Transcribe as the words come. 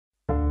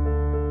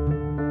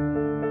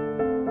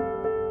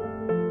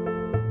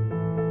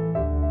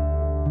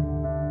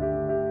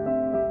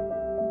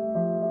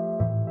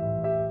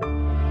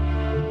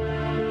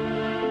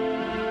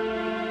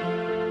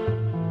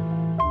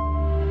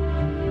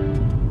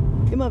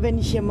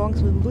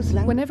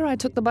Whenever I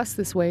took the bus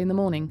this way in the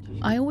morning,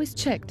 I always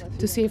checked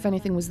to see if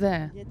anything was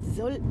there.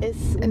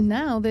 And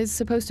now there's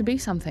supposed to be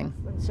something.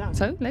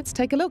 So let's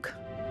take a look.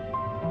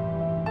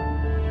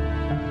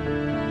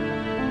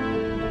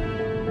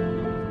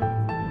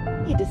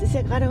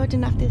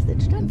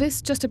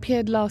 This just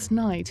appeared last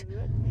night.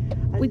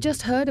 We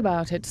just heard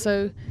about it,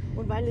 so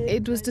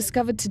it was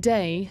discovered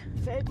today,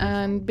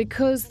 and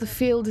because the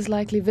field is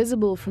likely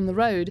visible from the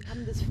road,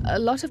 a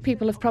lot of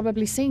people have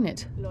probably seen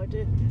it.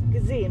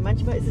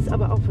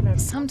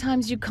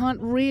 Sometimes you can't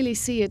really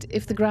see it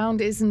if the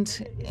ground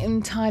isn't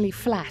entirely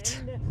flat.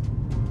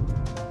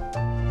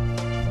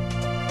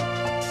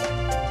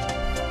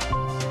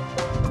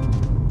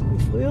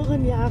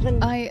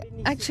 I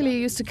actually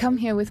used to come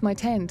here with my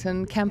tent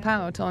and camp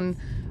out on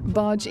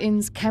Barge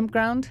Inn's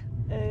campground,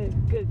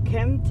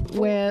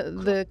 where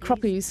the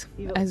croppies,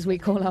 as we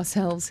call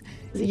ourselves,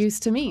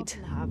 used to meet.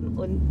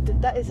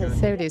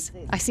 There it is.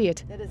 I see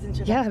it.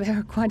 Yeah, there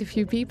are quite a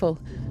few people.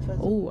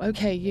 Oh,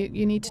 okay,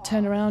 you need to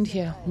turn around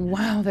here.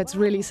 Wow, that's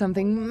really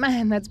something.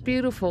 Man, that's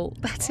beautiful.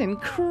 That's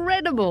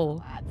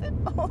incredible.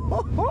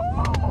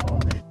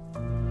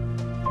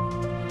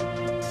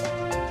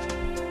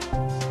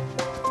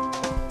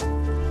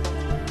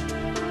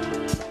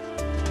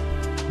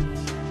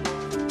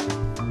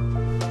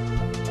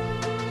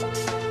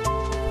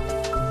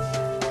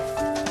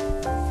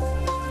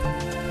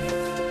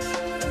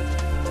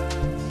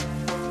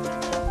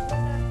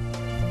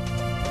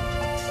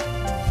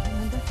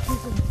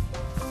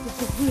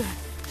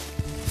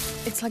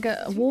 It's like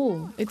a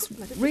wall. It's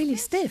really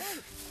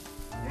stiff.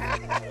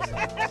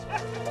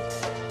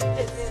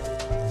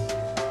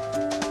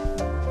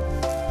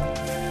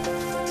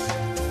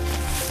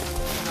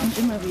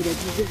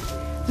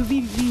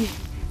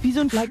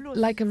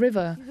 Like a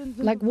river,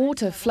 like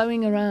water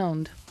flowing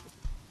around.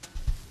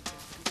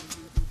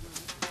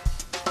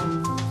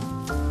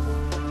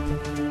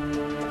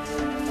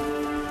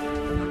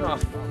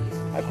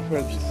 I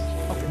prefer this.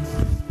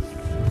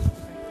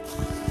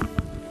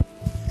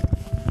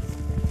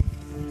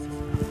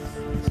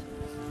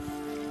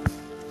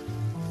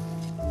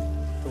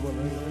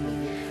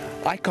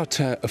 I got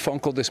a phone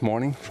call this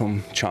morning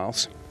from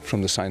Charles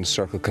from the Science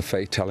Circle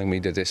Cafe telling me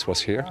that this was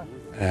here.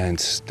 And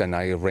then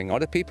I ring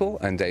other people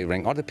and they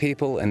ring other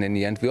people, and in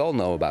the end we all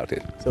know about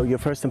it. So your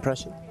first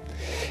impression?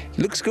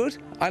 Looks good.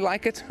 I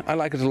like it a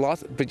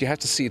lot, but you have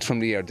to see it from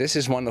the air. This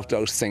is one of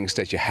those things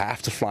that you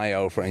have to fly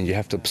over and you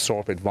have to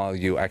absorb it while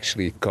you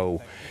actually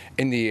go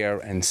in the air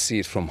and see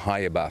it from high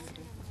above.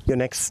 Your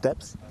next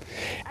steps?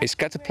 Is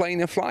get the plane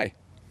and fly.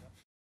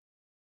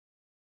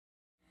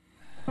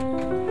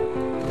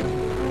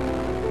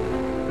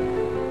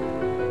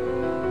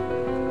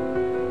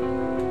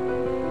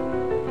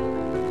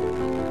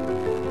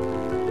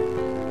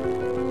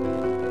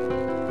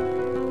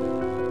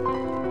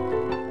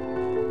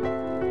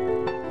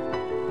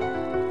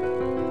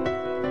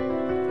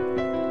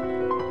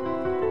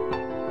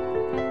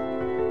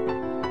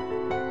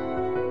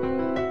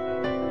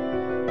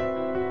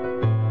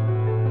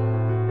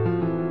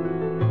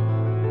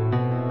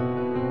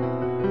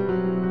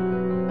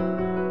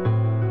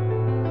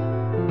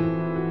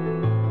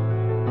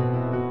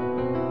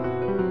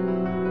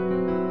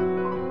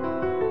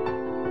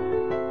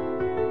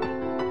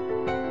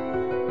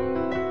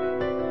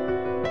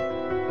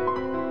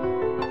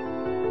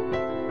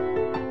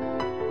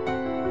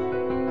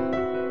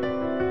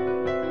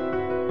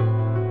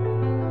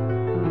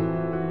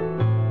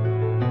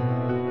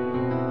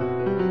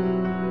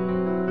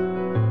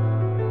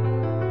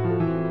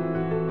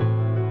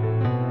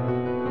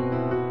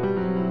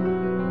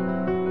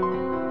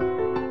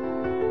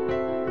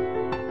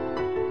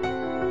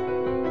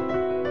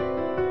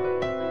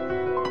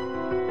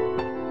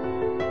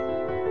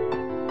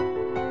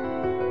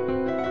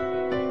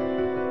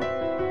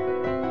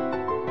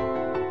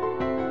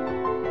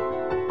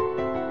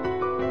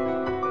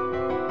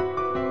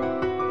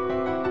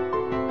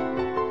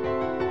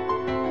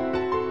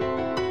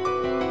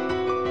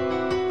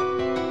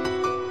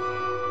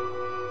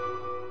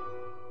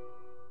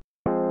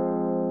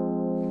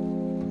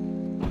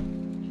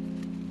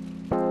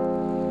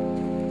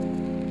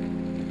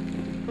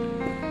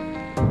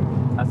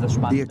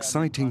 The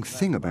exciting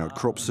thing about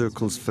crop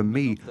circles for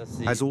me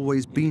has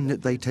always been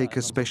that they take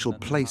a special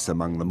place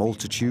among the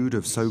multitude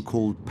of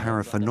so-called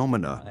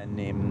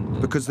paraphenomena,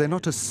 because they're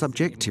not a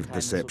subjective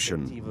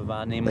perception.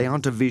 They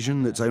aren't a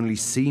vision that's only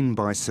seen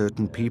by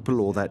certain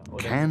people or that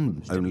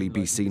can only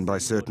be seen by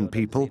certain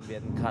people.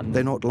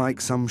 They're not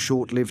like some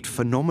short-lived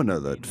phenomena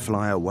that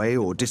fly away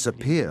or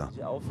disappear.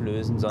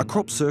 A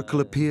crop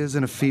circle appears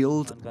in a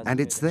field and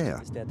it's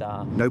there.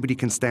 Nobody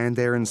can stand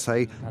there and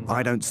say,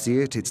 I don't see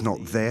it, it's not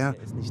there.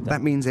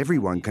 That means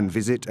everyone can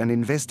visit and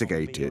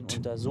investigate it.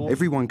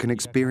 Everyone can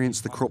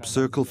experience the crop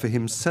circle for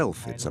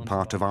himself. It's a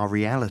part of our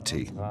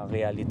reality.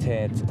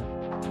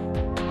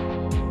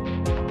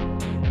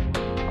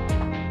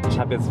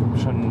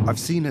 I've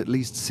seen at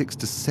least 600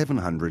 to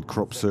 700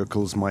 crop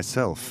circles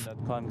myself.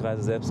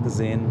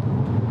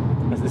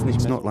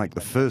 It's not like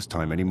the first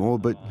time anymore,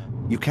 but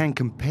you can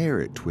compare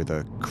it with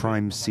a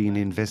crime scene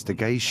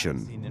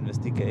investigation.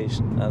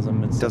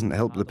 It doesn't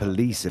help the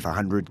police if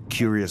 100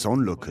 curious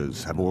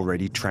onlookers have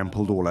already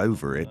trampled all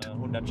over it.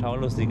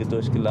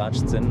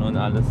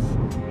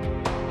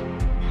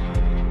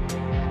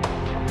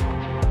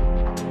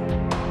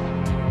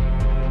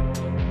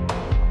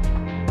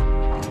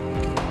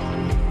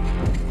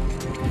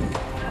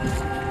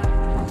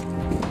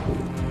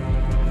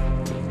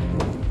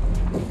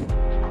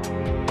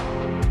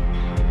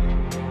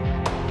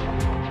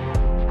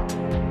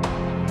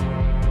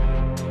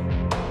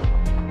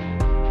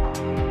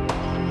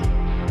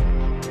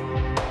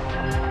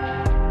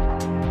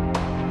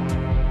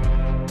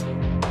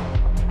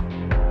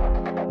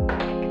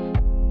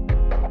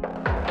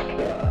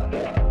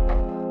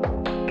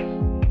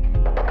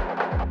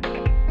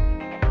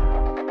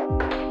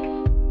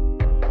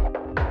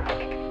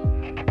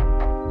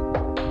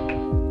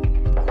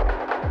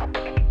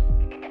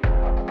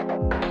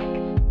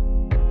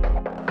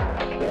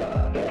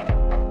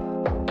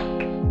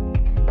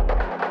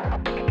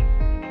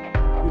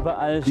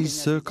 These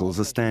circles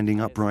are standing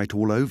upright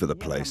all over the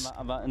place.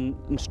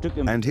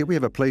 And here we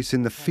have a place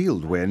in the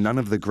field where none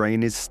of the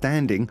grain is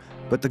standing,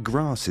 but the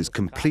grass is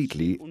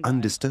completely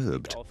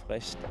undisturbed.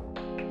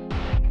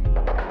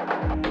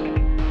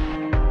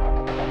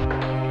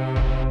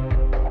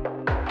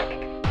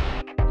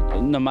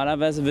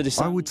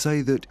 I would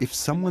say that if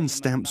someone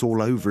stamps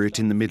all over it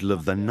in the middle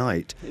of the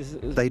night,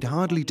 they'd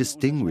hardly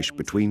distinguish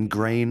between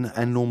grain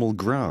and normal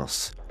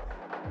grass.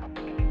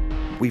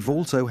 We've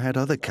also had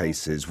other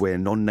cases where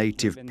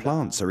non-native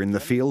plants are in the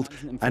field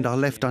and are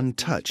left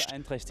untouched.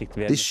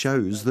 This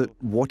shows that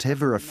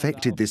whatever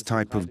affected this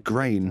type of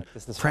grain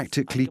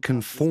practically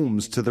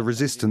conforms to the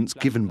resistance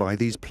given by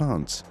these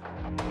plants.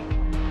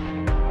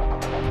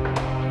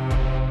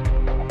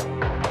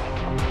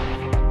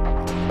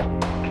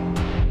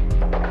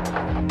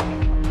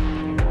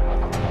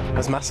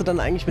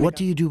 What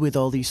do you do with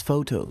all these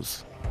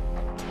photos?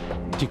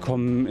 They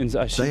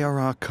are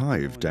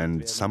archived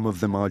and some of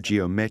them are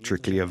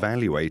geometrically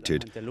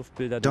evaluated.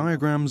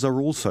 Diagrams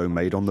are also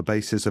made on the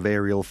basis of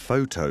aerial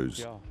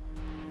photos.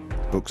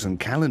 Books and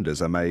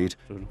calendars are made,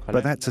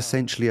 but that's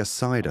essentially a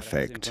side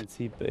effect.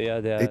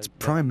 It's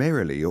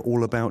primarily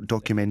all about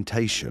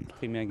documentation.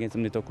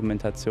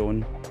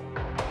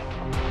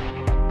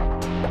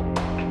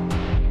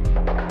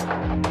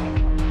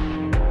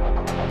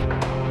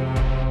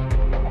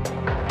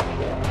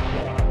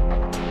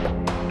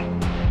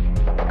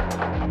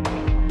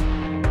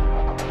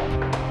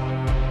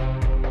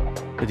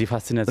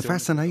 The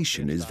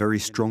fascination is very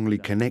strongly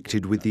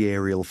connected with the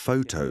aerial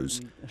photos.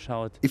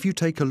 If you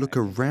take a look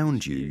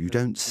around you, you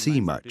don't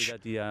see much.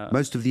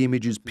 Most of the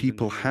images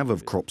people have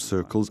of crop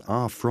circles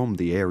are from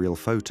the aerial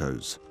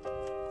photos.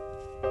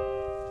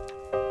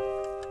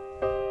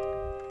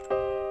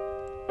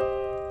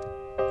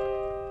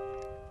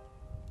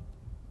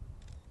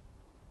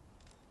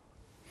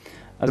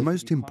 The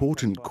most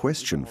important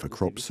question for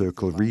crop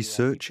circle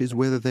research is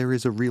whether there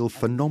is a real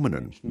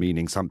phenomenon,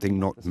 meaning something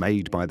not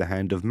made by the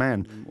hand of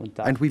man.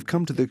 And we've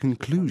come to the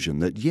conclusion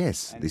that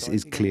yes, this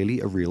is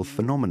clearly a real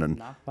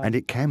phenomenon, and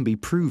it can be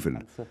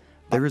proven.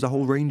 There is a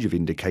whole range of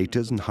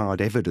indicators and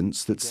hard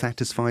evidence that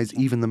satisfies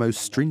even the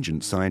most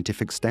stringent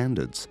scientific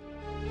standards.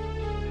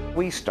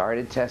 We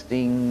started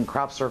testing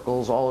crop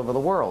circles all over the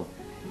world.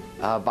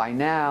 By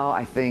now,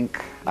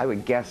 I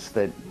would guess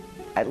that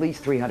at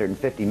least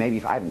 350, maybe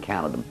if I haven't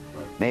counted them,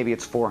 maybe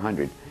it's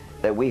 400,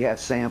 that we have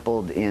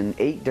sampled in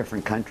 8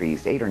 different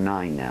countries, 8 or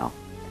 9 now,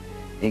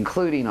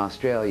 including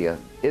Australia,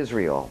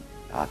 Israel,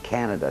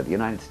 Canada, the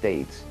United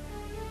States,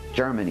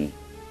 Germany,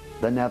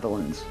 the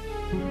Netherlands.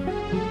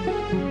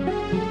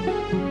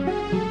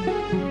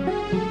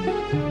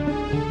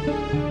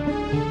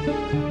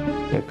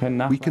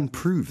 We can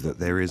prove that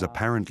there is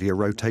apparently a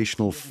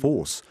rotational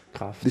force.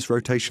 This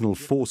rotational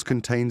force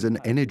contains an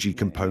energy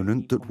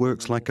component that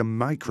works like a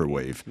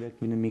microwave.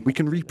 We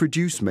can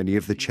reproduce many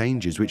of the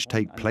changes which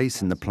take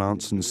place in the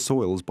plants and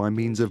soils by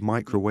means of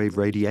microwave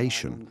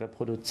radiation.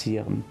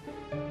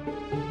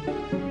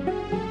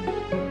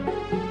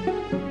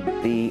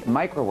 The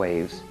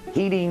microwaves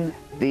heating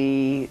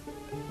the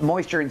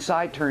moisture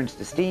inside turns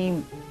to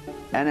steam,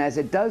 and as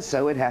it does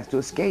so, it has to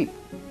escape.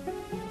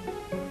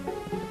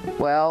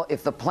 Well,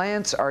 if the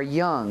plants are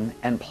young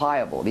and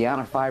pliable, the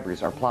outer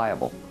fibers are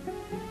pliable,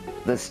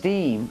 the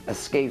steam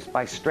escapes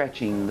by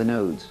stretching the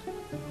nodes.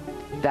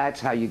 That's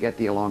how you get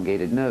the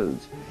elongated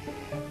nodes.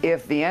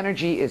 If the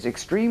energy is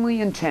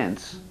extremely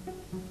intense,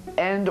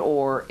 and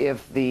or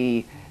if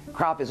the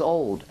crop is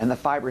old and the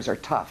fibers are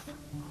tough,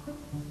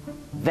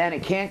 then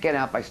it can't get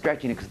out by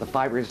stretching it because the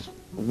fibers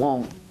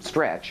won't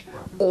stretch,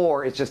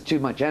 or it's just too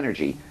much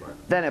energy.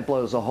 Then it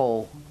blows a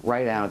hole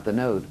right out at the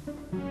node.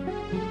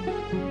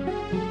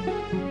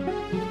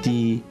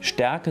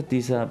 Stärke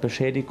dieser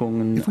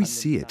Beschädigungen. If we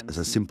see it as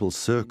a simple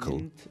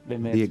circle,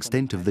 the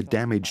extent of the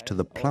damage to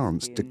the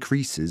plants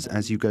decreases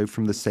as you go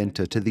from the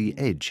center to the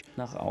edge.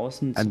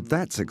 And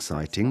that's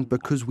exciting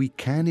because we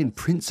can, in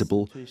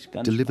principle,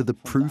 deliver the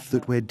proof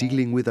that we're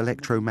dealing with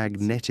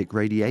electromagnetic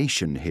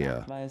radiation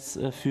here.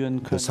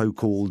 The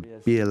so-called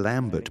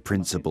Beer-Lambert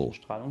principle,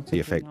 the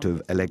effect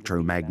of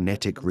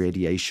electromagnetic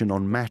radiation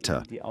on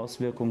matter.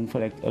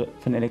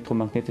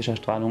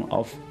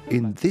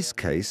 In this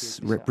case,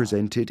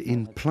 represented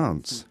in plants.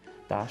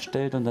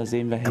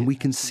 And we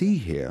can see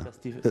here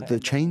that the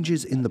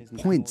changes in the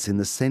points in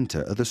the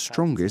center are the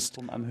strongest,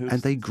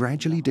 and they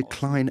gradually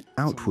decline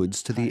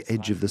outwards to the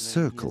edge of the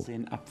circle.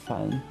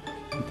 And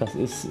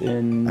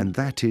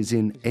that is,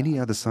 in any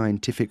other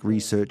scientific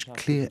research,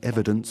 clear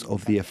evidence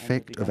of the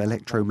effect of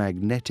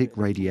electromagnetic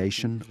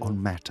radiation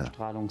on matter.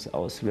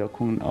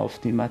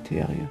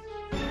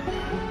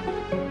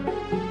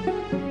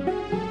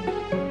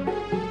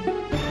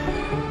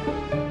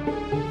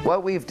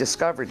 What we've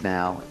discovered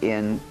now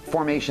in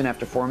formation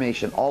after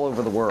formation all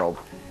over the world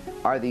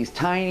are these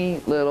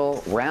tiny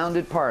little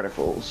rounded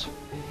particles,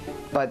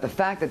 but the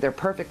fact that they're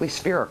perfectly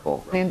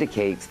spherical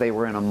indicates they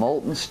were in a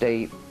molten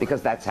state,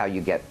 because that's how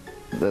you get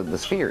the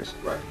spheres.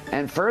 Right.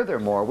 And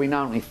furthermore, we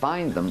not only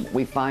find them,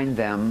 we find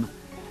them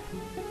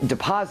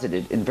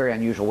deposited in very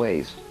unusual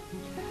ways.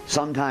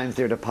 Sometimes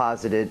they're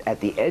deposited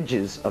at the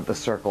edges of the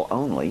circle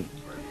only.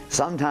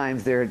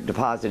 Sometimes they're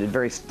deposited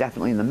very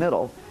definitely in the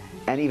middle.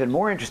 And even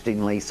more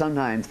interestingly,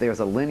 sometimes there's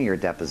a linear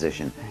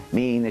deposition,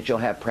 meaning that you'll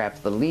have perhaps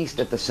the least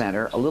at the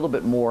center, a little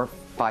bit more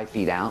 5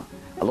 feet out,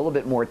 a little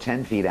bit more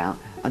 10 feet out,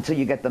 until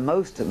you get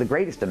the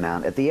greatest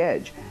amount at the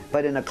edge,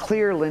 but in a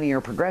clear linear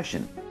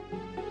progression.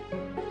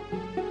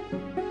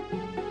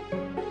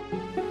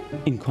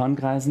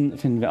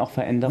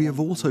 We have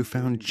also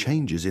found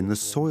changes in the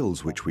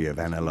soils which we have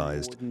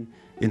analyzed.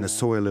 In the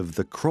soil of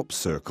the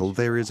CropCirlce,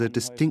 there is a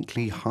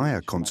distinctly higher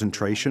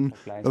concentration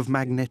of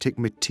magnetic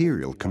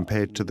material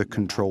compared to the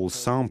control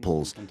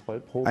samples.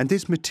 And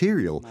this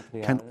material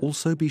can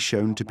also be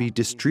shown to be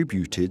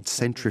distributed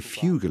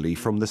centrifugally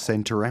from the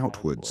center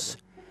outwards.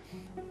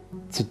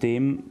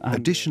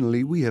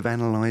 Additionally, we have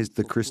analyzed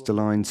the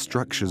crystalline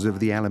structures of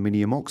the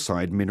aluminium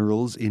oxide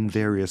minerals in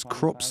various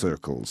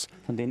CropCirlces.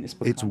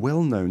 It's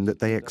well known that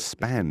they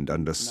expand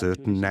under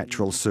certain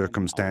natural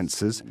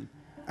circumstances,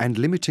 and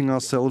limiting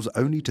ourselves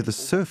only to the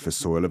surface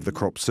soil of the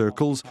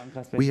CropCirlces,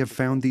 we have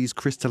found these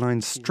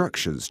crystalline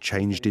structures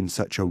changed in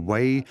such a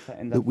way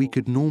that we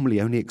could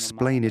normally only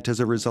explain it as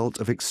a result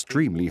of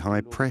extremely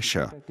high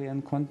pressure.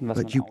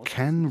 But you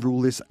can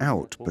rule this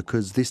out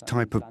because this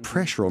type of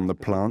pressure on the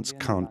plants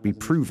can't be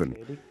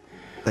proven.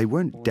 They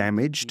weren't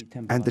damaged,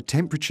 and the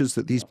temperatures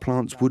that these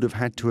plants would have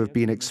had to have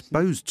been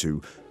exposed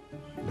to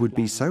would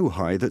be so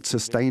high that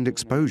sustained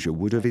exposure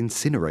would have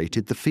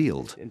incinerated the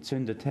field.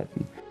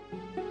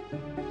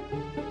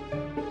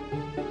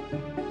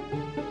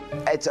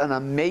 It's an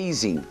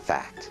amazing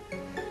fact.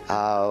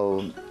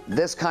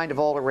 This kind of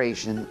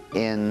alteration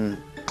in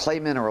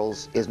clay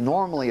minerals is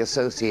normally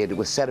associated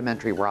with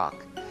sedimentary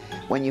rock,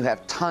 when you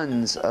have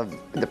tons of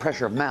the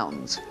pressure of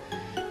mountains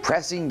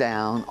pressing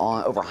down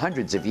on over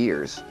hundreds of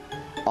years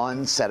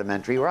on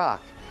sedimentary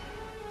rock.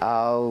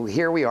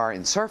 Here we are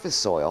in surface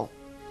soil.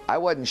 I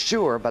wasn't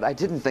sure, but I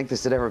didn't think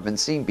this had ever been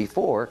seen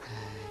before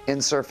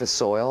in surface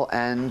soil,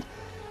 and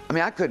I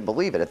mean, I couldn't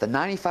believe it. At the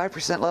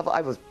 95% level,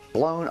 I was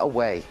blown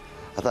away.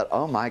 I thought,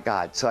 oh my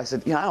God. So I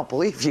said, I don't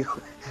believe you.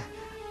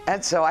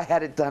 And so I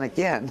had it done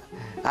again.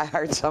 I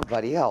hired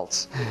somebody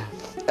else.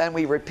 And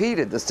we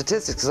repeated the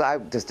statistics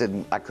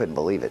because I couldn't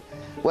believe it.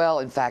 Well,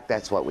 in fact,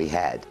 that's what we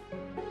had.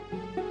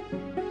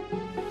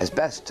 As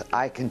best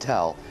I can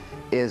tell,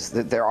 is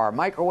that there are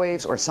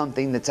microwaves or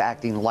something that's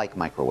acting like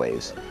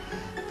microwaves.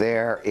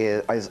 There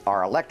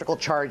are electrical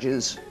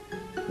charges,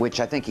 which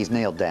I think he's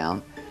nailed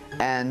down,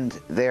 and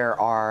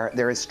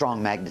there is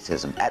strong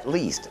magnetism. At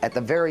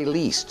the very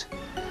least,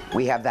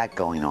 we have that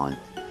going on.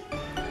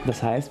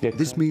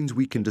 This means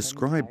we can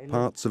describe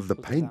parts of the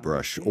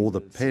paintbrush or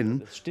the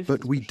pen,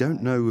 but we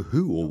don't know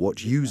who or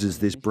what uses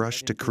this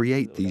brush to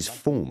create these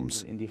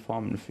forms. In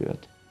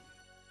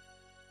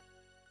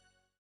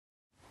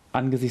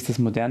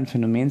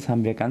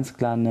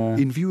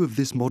view of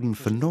this modern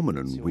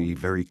phenomenon, we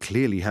very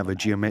clearly have a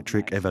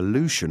geometric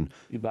evolution,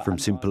 from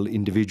simple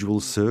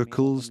individual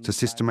circles to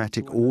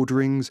systematic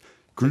orderings,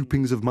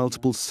 groupings of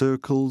multiple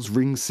circles,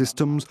 ring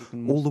systems,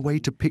 all the way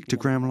to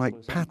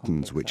pictogram-like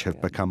patterns which have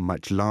become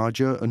much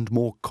larger and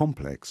more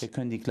complex. We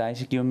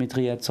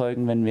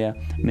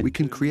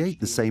can create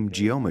the same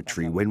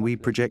geometry when we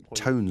project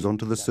tones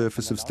onto the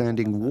surface of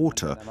standing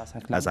water,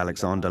 as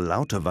Alexander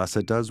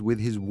Lauterwasser does with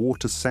his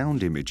water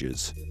sound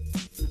images.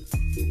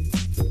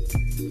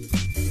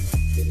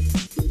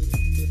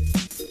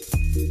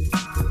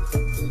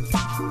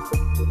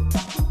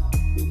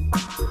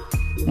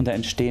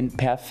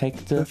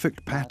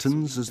 Perfect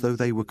patterns, as though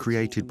they were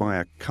created by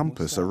a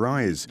compass,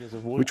 arise,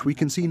 which we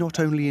can see not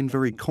only in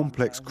very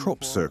complex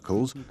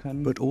CropCirlces,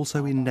 but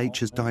also in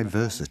nature's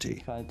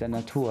diversity.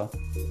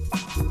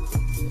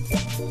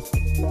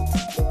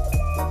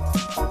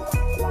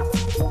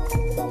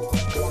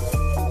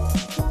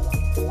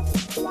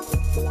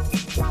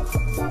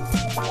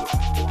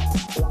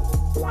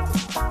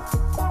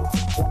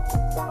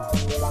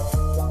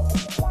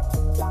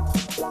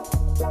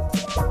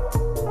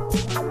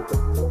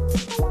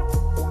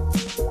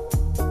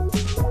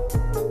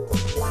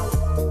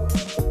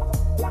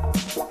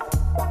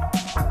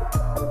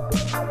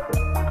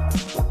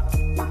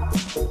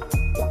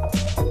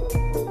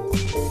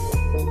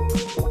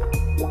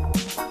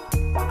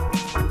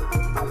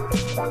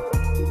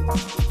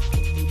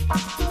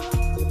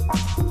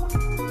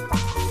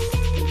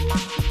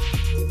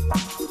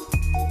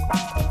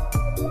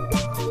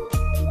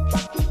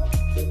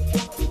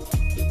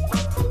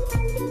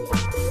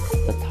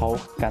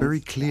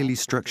 Very clearly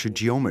structured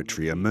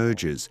geometry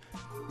emerges.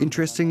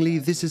 Interestingly,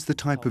 this is the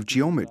type of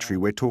geometry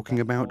we're talking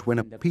about when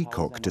a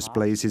peacock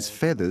displays his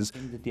feathers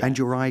and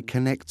your eye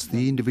connects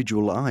the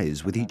individual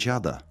eyes with each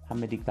other.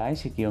 That's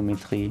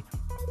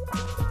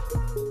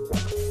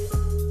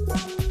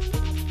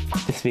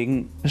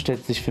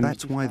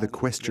why the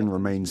question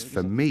remains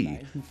for me,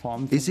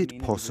 is it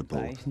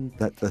possible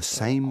that the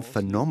same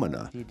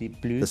phenomena,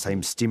 the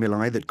same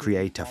stimuli that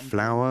create a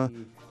flower,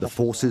 the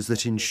forces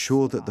that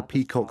ensure that the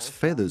peacock's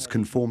feathers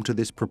conform to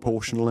this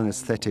proportional and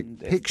aesthetic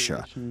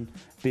picture,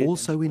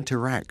 also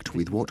interact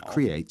with what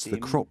creates the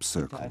crop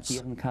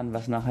circles?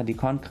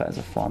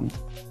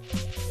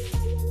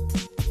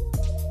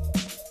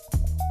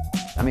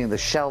 I mean, the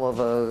shell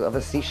of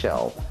a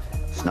seashell,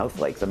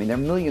 snowflakes. I mean, there are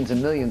millions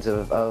and millions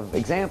of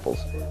examples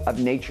of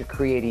nature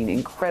creating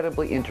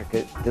incredibly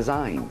intricate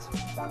designs.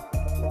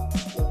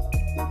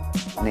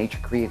 Nature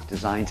creates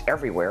designs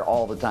everywhere,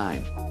 all the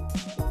time.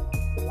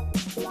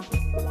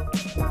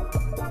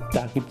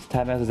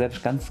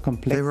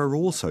 There are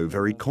also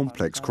very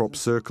complex crop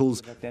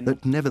circles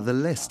that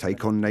nevertheless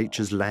take on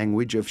nature's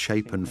language of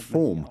shape and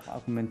form.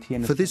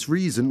 For this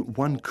reason,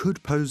 one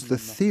could pose the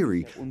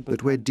theory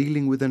that we're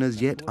dealing with an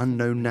as yet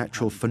unknown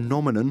natural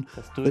phenomenon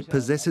that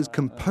possesses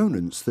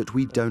components that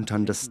we don't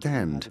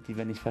understand.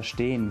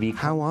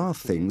 How are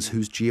things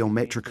whose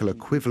geometrical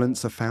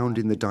equivalents are found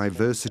in the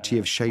diversity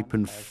of shape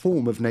and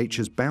form of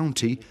nature's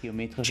bounty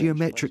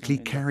geometrically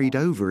carried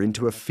over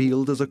into a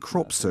field as a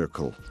crop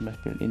circle?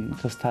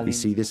 We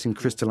see this in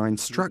crystalline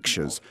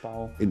structures,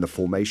 in the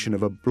formation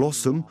of a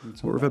blossom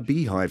or of a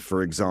beehive,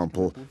 for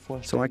example.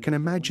 So I can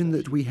imagine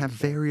that we have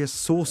various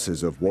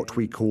sources of what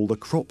we call the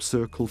crop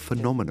circle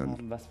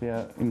phenomenon.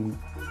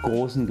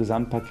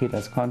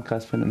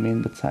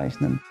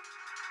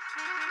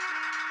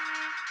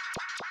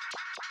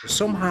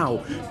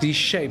 Somehow these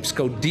shapes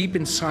go deep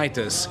inside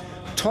us,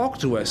 talk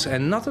to us,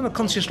 and not on a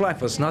conscious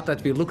level. It's not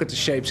that we look at the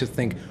shapes and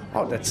think,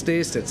 oh, that's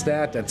this, that's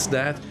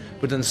that,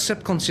 but on a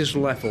subconscious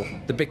level.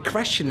 The big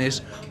question is,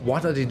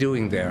 what are they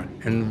doing there,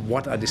 and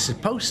what are they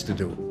supposed to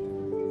do?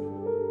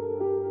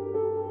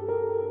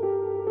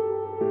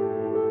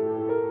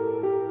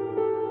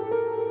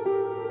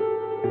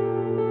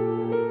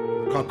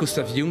 Carl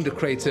Gustav Jung, the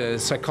great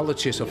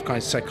psychologist of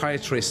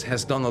psychiatrist,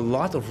 has done a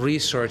lot of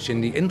research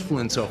in the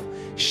influence of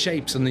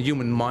shapes on the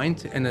human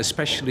mind, and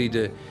especially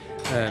the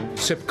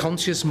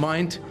subconscious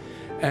mind.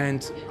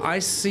 And I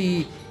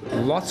see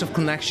lots of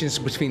connections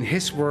between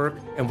his work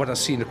and what I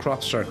see in the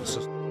crop circles.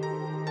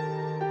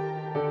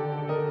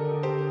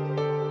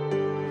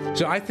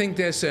 So I think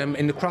there's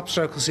in the crop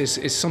circles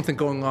is something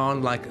going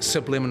on like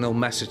subliminal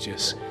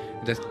messages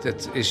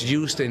that is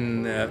used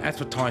in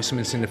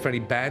advertisements in a very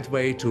bad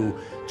way to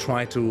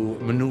try to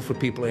maneuver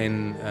people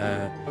in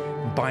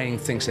buying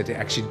things that they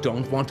actually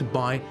don't want to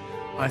buy.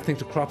 I think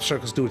the crop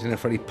circles do it in a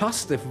very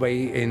positive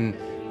way, in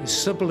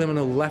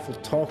subliminal level,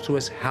 talk to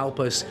us, help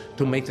us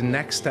to make the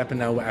next step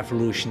in our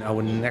evolution,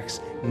 our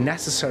next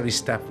necessary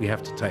step we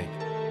have to take.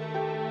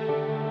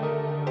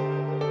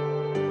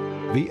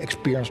 We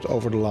experienced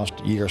over the last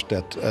years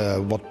that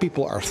what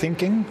people are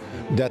thinking,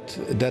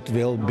 that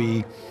will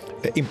be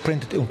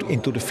imprinted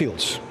into the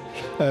fields.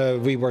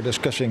 We were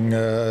discussing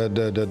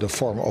the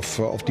form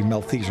of the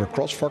Malteser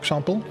cross, for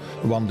example.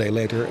 One day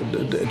later,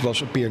 it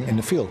was appearing in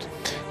the field.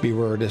 We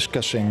were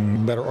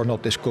discussing whether or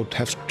not this could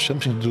have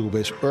something to do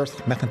with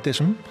Earth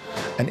magnetism.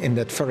 And in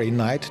that very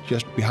night,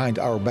 just behind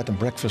our bed and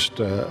breakfast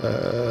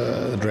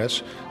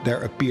address,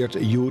 there appeared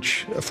a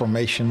huge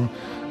formation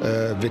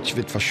which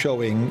was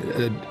showing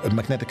a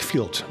magnetic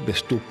field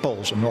with two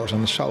poles, a north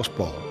and a south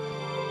pole.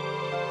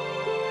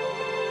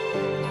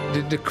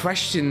 The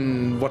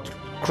question, what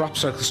crop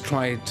circles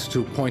tried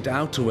to point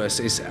out to us,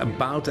 is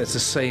about at the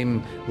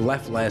same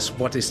level as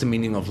what is the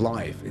meaning of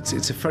life.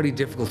 It's a very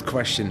difficult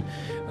question.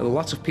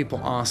 Lots of people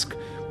ask,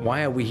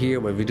 why are we here,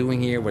 what are we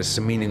doing here, what's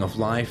the meaning of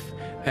life?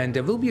 And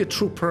there will be a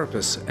true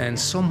purpose, and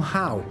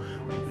somehow,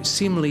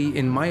 seemingly,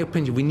 in my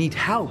opinion, we need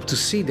help to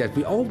see that.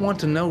 We all want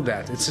to know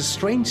that. It's a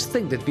strange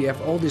thing that we have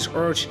all this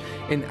urge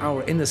in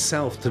our inner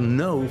self to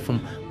know from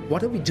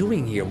what are we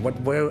doing here?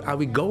 Where are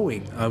we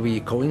going? Are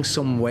we going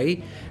some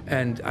way?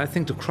 And I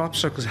think the crop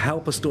circles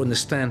help us to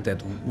understand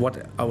that,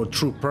 what our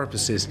true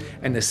purpose is,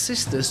 and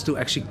assist us to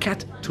actually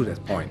get to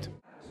that point.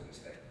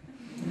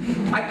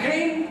 I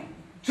came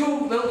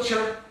to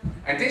Wiltshire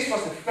And this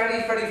was the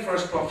very, very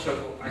first crop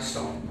circle I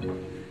saw.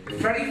 The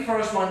very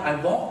first one I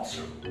walked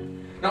through.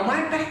 Now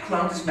my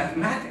background is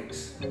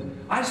mathematics.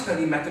 I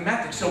study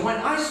mathematics, so when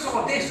I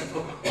saw this, I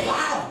thought,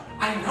 wow,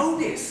 I know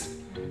this,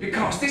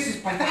 because this is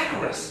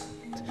Pythagoras.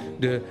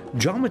 The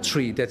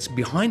geometry that's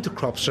behind the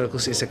crop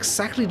circles is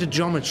exactly the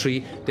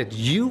geometry that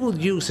you will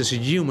use as a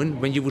human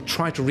when you would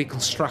try to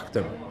reconstruct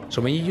them.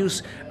 So when you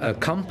use a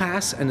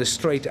compass and a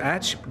straight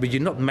edge, but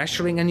you're not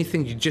measuring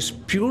anything, you're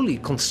just purely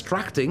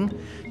constructing,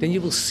 then you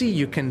will see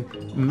you can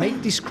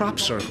make these crop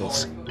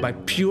circles by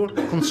pure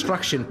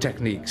construction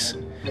techniques.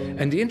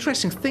 And the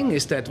interesting thing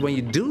is that when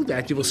you do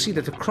that, you will see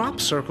that the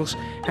crop circles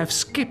have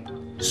skipped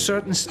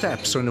certain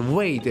steps. So in a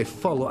way, they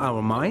follow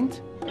our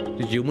mind,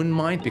 the human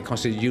mind,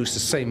 because they use the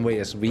same way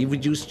as we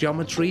would use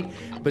geometry.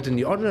 But on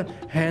the other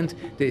hand,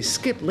 they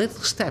skip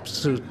little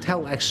steps to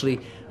tell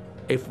actually,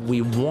 if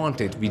we want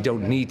it, we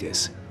don't need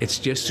this. It's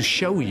just to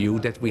show you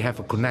that we have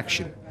a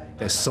connection.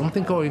 There's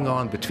something going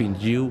on between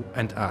you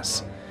and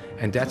us.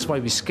 And that's why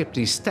we skip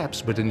these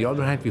steps, but on the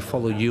other hand, we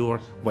follow your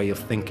way of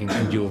thinking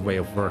and your way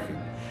of working.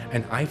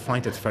 And I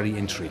find that very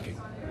intriguing.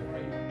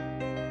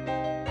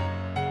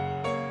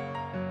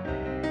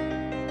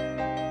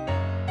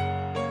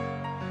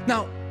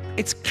 Now,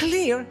 it's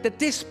clear that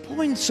this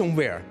points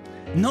somewhere.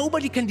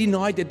 Nobody can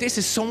deny that this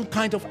is some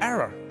kind of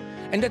error.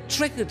 And that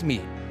triggered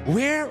me.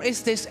 Where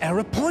is this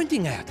arrow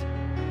pointing at?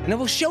 And I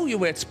will show you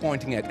where it's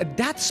pointing at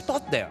that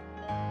spot there.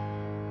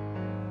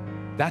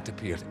 That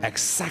appeared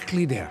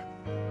exactly there.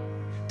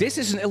 This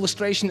is an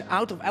illustration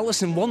out of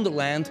Alice in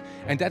Wonderland,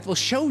 and that will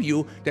show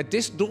you that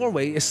this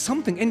doorway is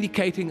something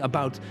indicating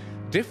about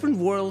different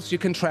worlds you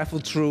can travel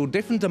through,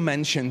 different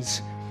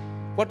dimensions.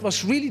 What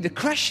was really the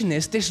question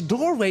is, this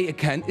doorway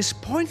again is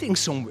pointing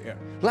somewhere.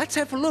 Let's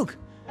have a look.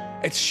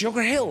 It's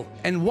Sugar Hill.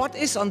 And what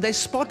is on this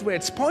spot where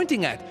it's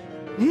pointing at?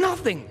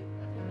 Nothing.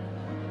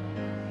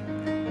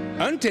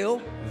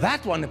 Until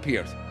that one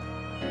appeared.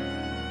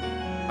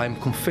 I'm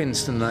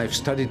convinced, and I've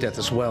studied that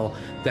as well,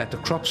 that the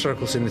crop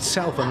circles in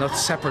itself are not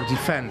separate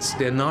events.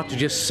 They're not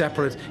just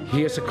separate,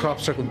 here's a crop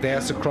circle,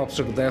 there's a crop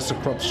circle, there's a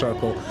crop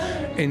circle.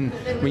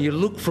 When you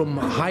look from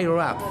higher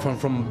up,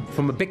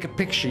 from a bigger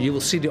picture, you will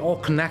see they're all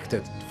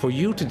connected. For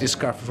you to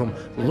discover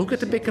look at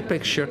the bigger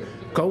picture,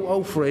 go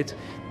over it,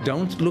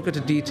 don't look at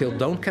the detail,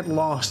 don't get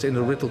lost in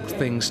the little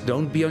things,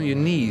 don't be on your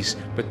knees,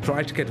 but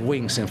try to get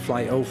wings and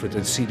fly over it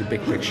and see the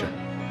big picture.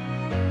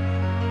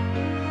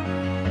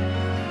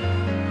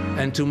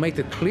 And to make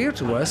it clear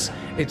to us,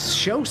 it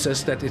shows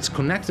us that it's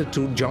connected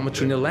to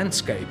geometry in the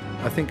landscape.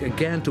 I think,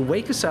 again, to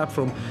wake us up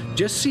from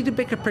just see the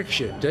bigger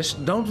picture.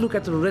 Just don't look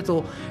at the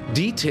little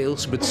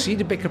details, but see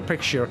the bigger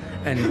picture,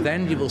 and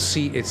then you will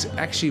see it's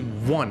actually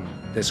one.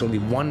 There's only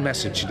one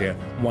message there,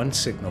 one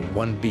signal,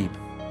 one beep.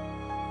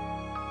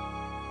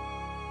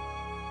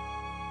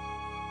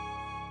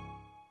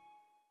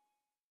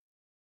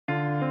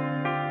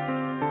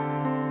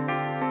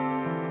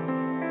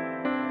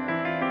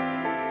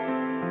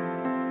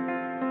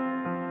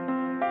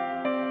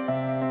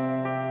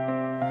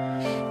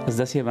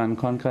 Das hier war ein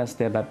Kongress,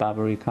 der bei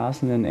Barbury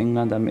Castle in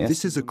England am 1.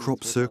 This is a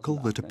crop circle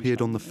that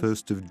appeared on the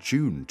 1st of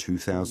June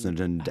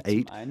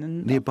 2008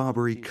 near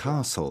Barbury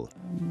Castle.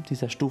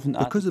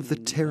 Because of the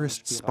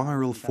terraced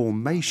spiral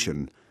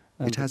formation,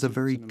 it has a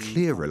very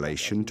clear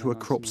relation to a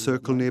crop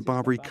circle near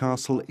Barbury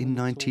Castle in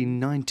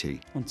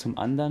 1990.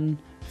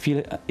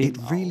 It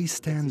really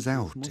stands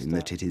out in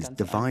that it is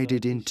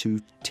divided into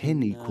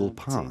 10 equal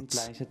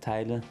parts.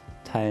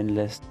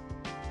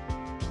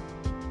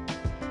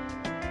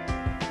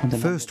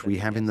 First, we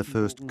have in the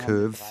first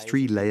curve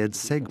 3 layered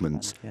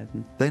segments.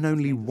 Then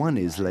only one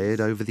is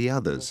layered over the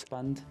others.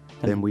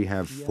 Then we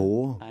have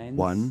 4,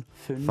 1,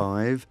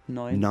 5,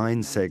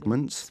 9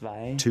 segments,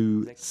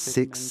 2,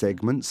 6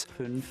 segments,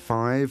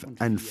 5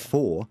 and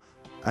 4.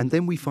 And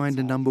then we find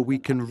a number we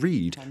can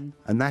read,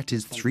 and that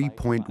is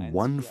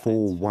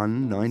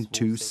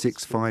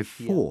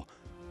 3.14192654.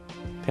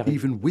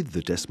 Even with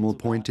the decimal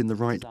point in the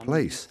right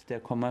place.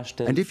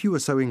 And if you are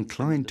so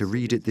inclined to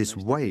read it this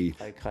way,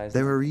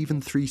 there are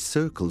even 3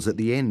 circles at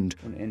the end,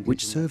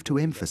 which serve to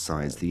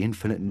emphasize the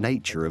infinite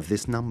nature of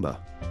this number.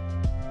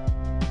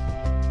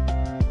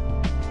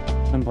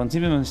 In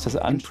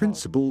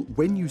principle,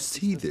 when you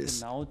see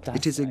this,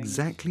 it is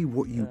exactly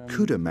what you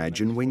could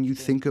imagine when you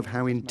think of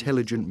how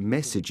intelligent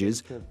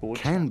messages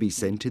can be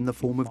sent in the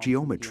form of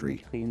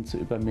geometry.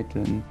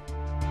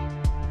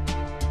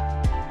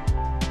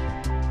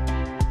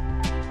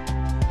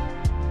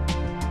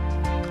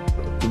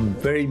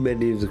 Very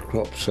many of the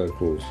crop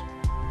circles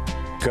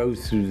go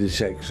through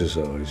this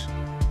exercise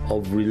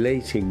of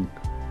relating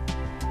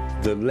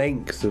the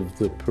length of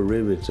the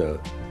perimeter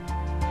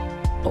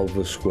of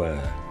a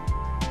square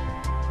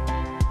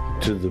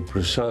to the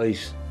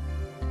precise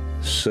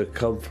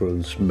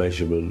circumference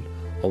measurement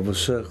of a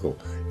circle.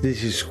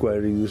 This is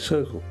squaring the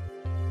circle.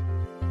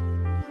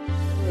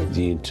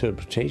 The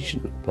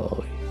interpretation of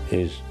pi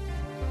is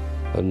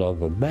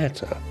another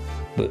matter.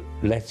 But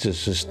let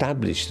us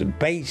establish the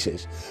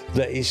basis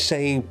that is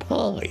saying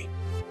pi.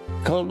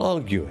 Can't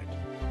argue it.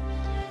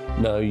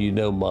 Now, you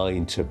know my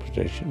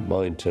interpretation.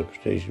 My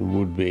interpretation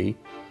would be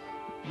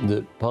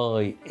that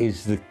pi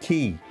is the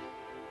key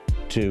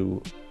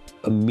to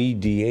a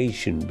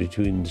mediation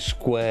between the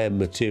square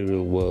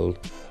material world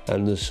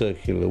and the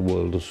circular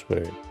world of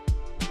spirit.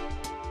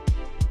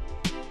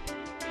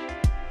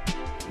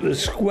 The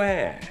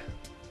square,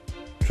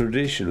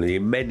 traditionally,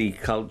 in many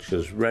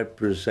cultures,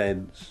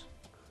 represents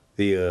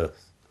the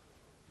earth.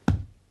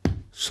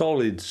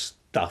 Solid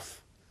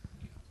stuff.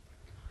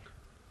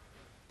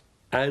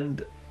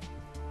 And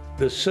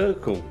the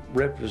circle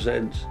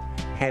represents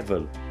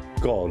heaven,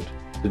 God,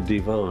 the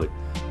divine.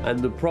 And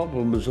the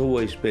problem has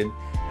always been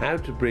how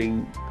to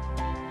bring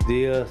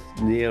the earth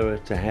nearer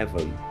to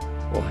heaven,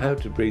 or how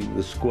to bring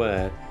the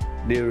square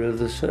nearer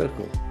the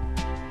circle.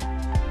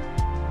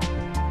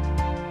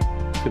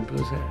 Simple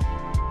as that.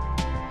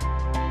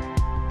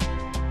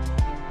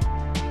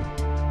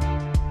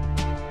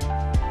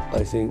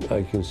 I think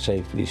I can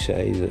safely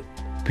say that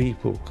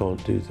people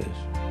can't do this.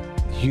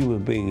 Human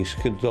beings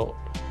cannot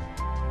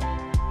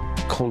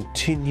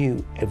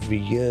continue every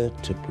year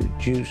to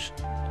produce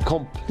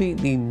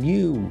completely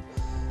new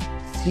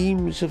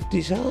themes of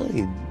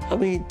design. I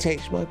mean, it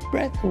takes my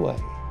breath away.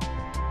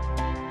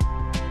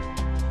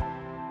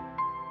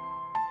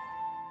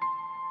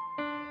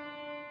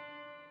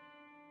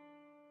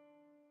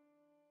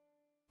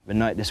 The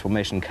night this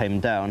formation came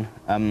down,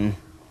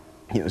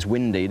 it was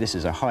windy. This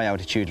is a high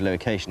altitude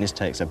location. This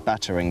takes a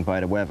battering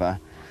by the weather.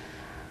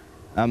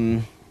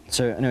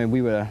 So anyway,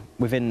 we were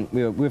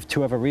with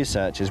two other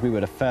researchers. We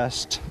were the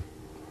first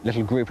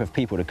little group of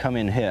people to come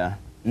in here.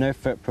 No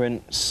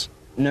footprints,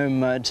 no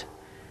mud,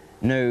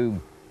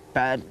 no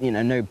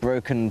no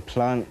broken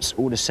plants.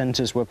 All the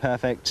centers were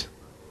perfect.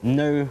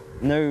 No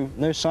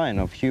sign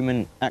of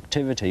human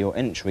activity or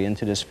entry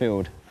into this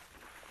field.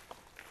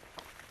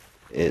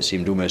 It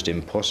seemed almost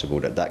impossible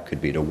that that could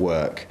be the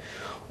work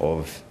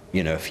of,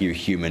 a few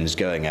humans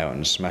going out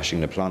and smashing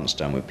the plants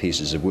down with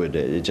pieces of wood.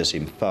 It just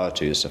seemed far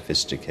too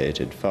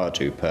sophisticated, far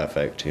too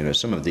perfect.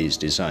 Some of these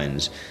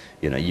designs,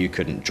 you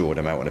couldn't draw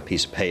them out on a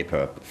piece of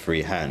paper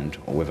freehand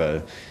or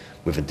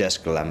with a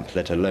desk lamp,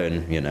 let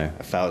alone,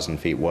 1,000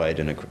 feet wide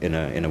in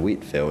a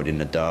wheat field, in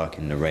the dark,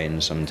 in the rain.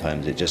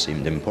 Sometimes it just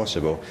seemed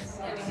impossible.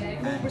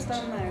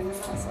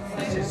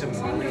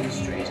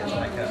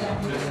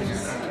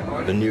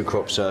 The new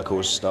crop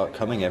circles start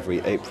coming every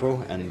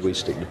April, and we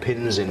stick the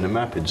pins in the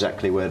map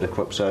exactly where the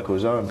crop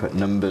circles are and put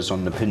numbers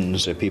on the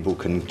pins so people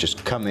can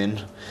just come in,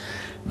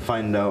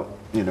 find out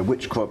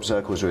which crop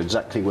circles are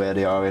exactly where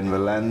they are in the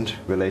land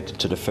related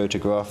to the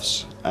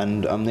photographs,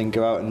 and then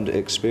go out and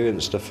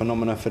experience the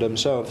phenomena for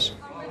themselves.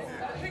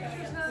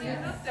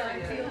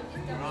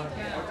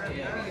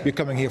 We're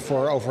coming here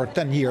for over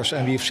 10 years,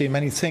 and we've seen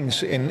many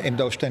things in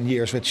those 10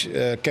 years which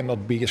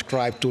cannot be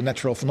ascribed to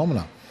natural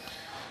phenomena.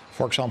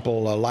 For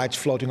example, lights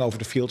floating over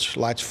the fields,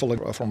 lights falling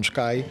from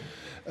sky.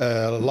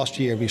 Last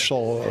year we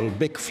saw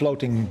big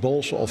floating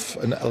balls of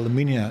an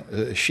aluminium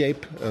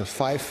shape,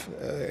 5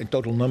 in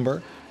total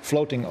number,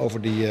 floating over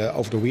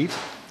the wheat,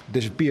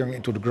 disappearing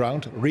into the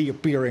ground,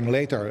 reappearing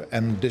later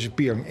and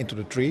disappearing into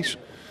the trees.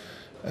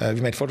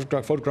 We made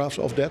photographs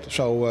of that,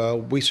 so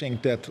we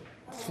think that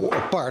for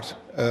a part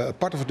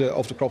of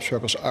the crop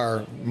circles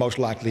are most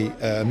likely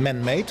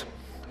man-made,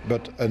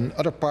 but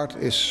another part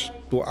is,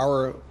 to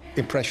our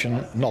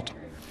impression, not.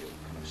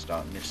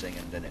 Start missing,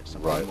 and then it's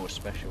something more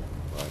special.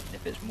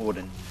 If it's more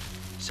than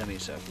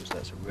semicircles,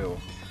 that's a real.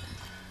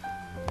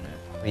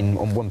 I mean,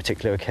 on one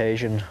particular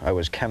occasion, I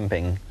was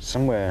camping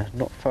somewhere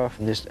not far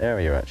from this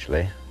area,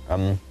 actually.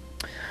 It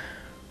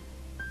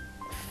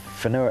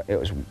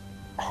was a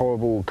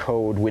horrible,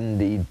 cold,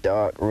 windy,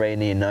 dark,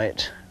 rainy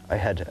night. I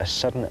had a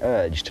sudden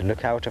urge to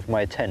look out of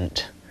my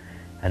tent,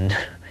 and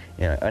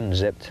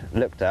unzipped,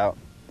 looked out,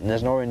 and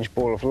there's an orange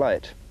ball of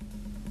light.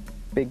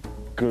 Big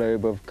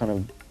globe of kind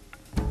of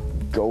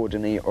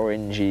goldeny,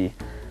 orangey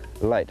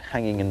light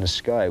hanging in the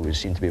sky, which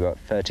seemed to be about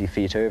 30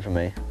 feet over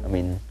me. I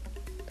mean,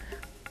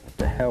 what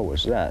the hell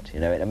was that?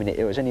 I mean,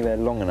 it was anywhere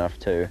long enough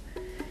to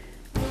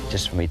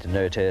just for me to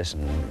notice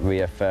and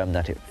reaffirm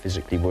that it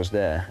physically was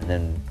there, and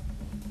then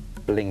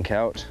blink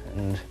out,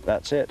 and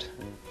that's it.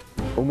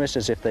 Almost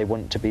as if they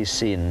want to be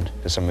seen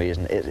for some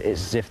reason.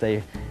 It's as if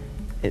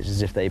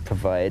they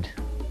provide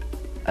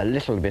a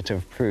little bit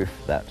of proof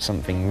that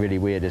something really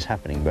weird is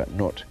happening, but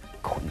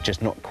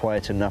just not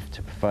quite enough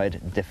to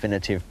provide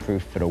definitive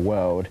proof for the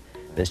world.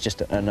 There's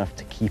just enough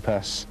to keep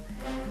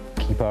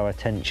our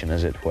attention,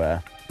 as it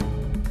were.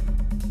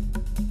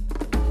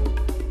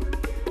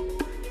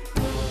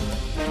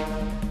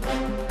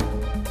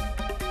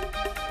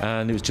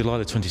 And it was July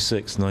the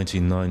 26th,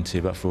 1990,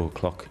 about 4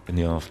 o'clock in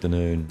the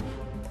afternoon.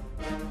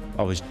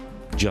 I was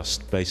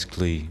just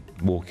basically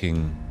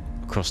walking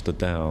across the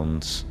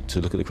downs to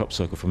look at the crop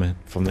circle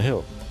from the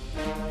hill.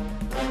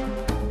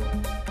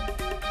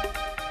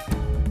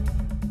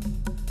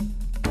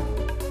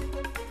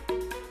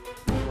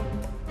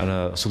 And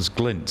I saw this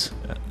glint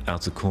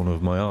out the corner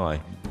of my eye.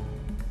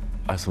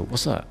 I thought,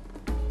 what's that?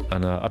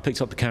 And I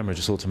picked up the camera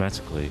just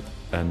automatically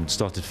and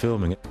started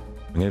filming it.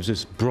 And there was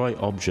this bright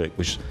object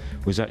which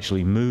was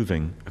actually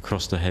moving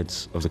across the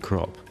heads of the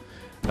crop,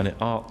 and it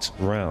arced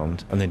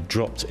round and then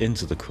dropped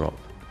into the crop,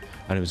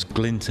 and it was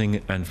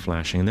glinting and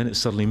flashing, and then it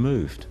suddenly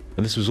moved.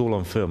 And this was all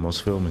on film. I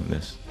was filming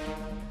this.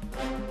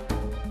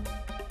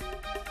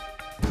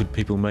 Could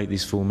people make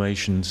these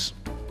formations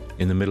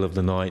in the middle of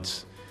the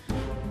night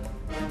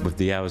with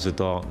the hours of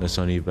darkness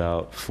only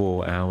about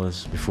 4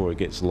 hours before it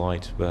gets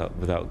light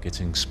without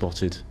getting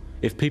spotted?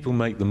 If people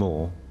make them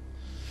all,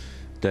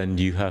 then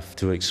you have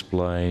to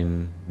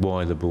explain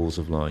why the balls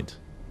of light.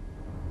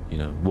 You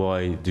know,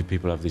 why do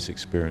people have these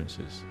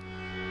experiences?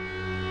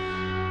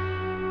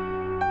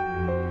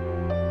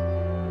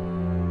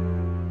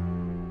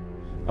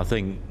 I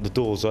think the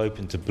door's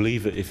open to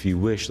believe it if you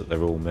wish that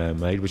they're all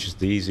man-made, which is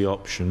the easy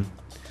option.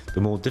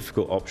 The more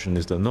difficult option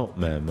is they're not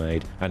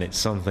man-made and it's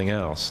something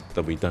else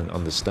that we don't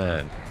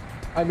understand.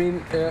 I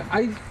mean,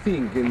 I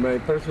think, in my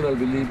personal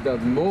belief,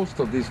 that most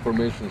of these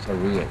formations are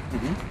real.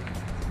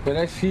 When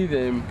I see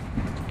them,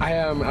 I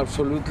am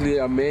absolutely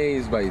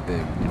amazed by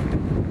them.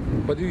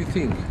 What do you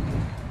think?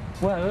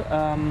 Well,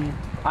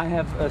 I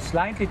have a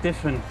slightly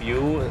different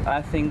view.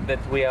 I think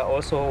that we are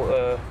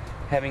also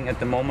having at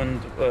the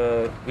moment,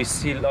 we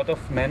see a lot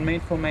of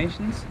man-made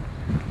formations,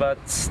 but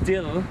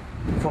still,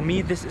 for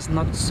me, this is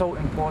not so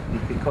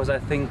important because I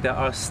think there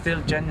are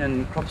still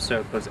genuine crop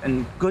circles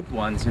and good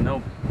ones, you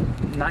know,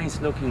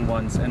 nice-looking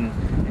ones and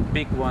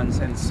big ones.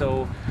 And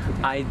so,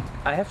 I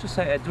have to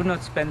say I do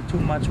not spend too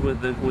much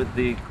with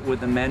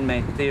the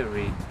man-made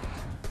theory.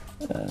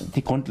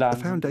 The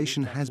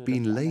foundation has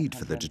been laid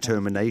for the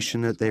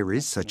determination that there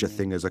is such a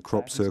thing as a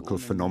crop circle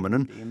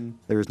phenomenon.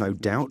 There is no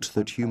doubt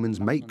that humans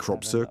make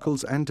crop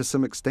circles, and to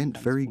some extent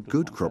very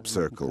good crop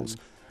circles.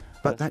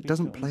 But that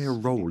doesn't play a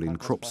role in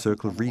crop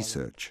circle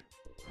research.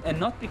 And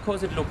not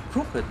because it looked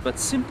crooked, but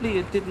simply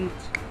it did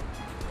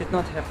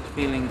not have the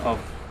feeling of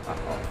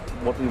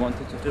what we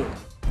wanted to do.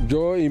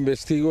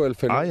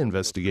 I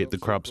investigate the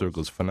crop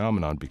circles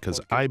phenomenon because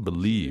I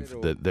believe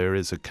that there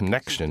is a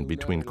connection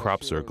between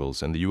crop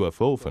circles and the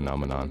UFO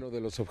phenomenon.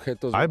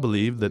 I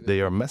believe that they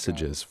are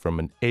messages from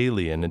an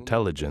alien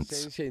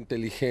intelligence.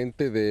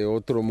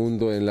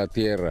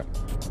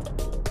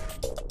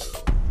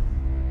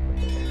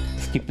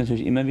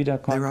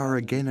 There are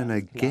again and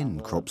again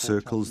crop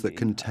circles that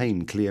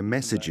contain clear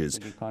messages.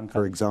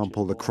 For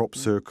example, the crop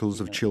circles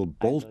of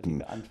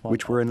Chilbolton,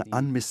 which were an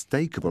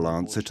unmistakable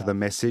answer to the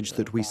message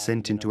that we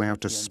sent into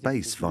outer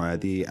space via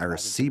the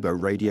Arecibo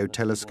radio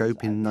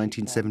telescope in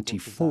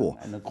 1974.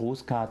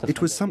 It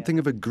was something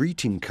of a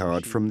greeting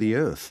card from the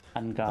Earth,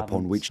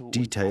 upon which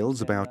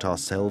details about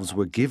ourselves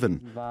were given.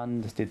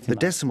 The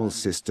decimal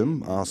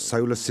system, our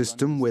solar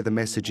system, where the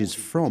message is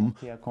from,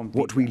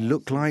 what we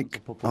look like,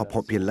 our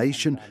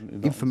population,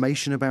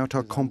 information about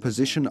our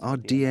composition, our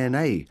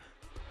DNA.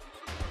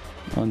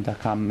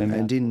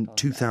 And in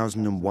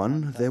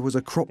 2001, there was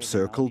a crop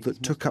circle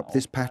that took up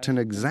this pattern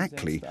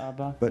exactly,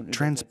 but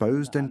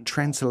transposed and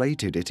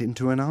translated it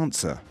into an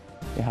answer.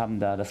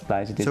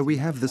 So we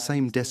have the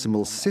same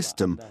decimal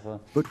system,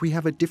 but we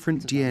have a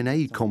different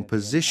DNA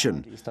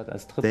composition.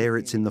 There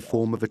it's in the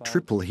form of a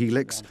triple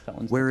helix,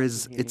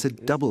 whereas it's a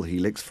double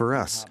helix for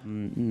us.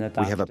 We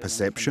have a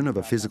perception of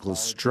a physical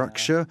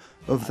structure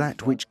of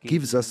that which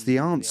gives us the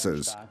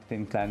answers.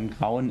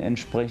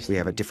 We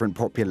have a different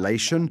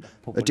population,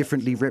 a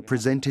differently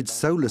represented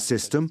solar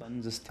system,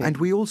 and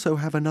we also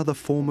have another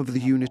form of the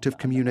unit of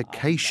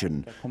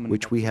communication,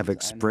 which we have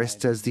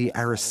expressed as the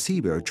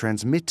Arecibo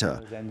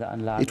transmitter.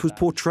 It was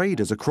portrayed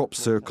as a crop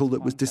circle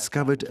that was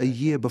discovered a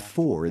year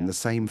before in the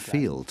same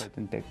field.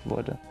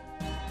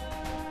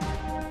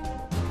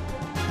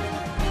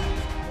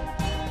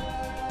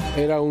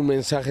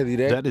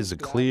 That is a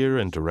clear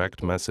and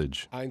direct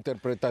message.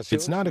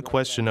 It's not a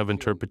question of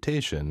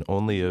interpretation,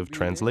 only of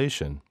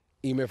translation.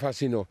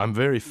 I'm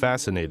very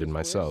fascinated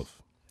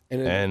myself.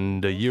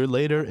 And a year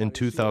later, in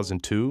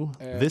 2002,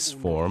 this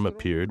form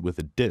appeared with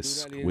a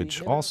disc,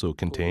 which also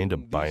contained a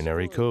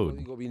binary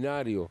code.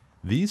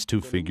 These two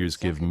figures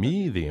give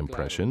me the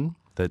impression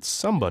that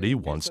somebody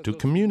wants to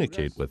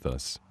communicate with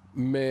us.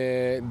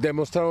 Me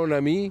demostraron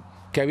a mí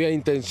que había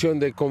intención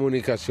de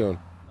comunicación.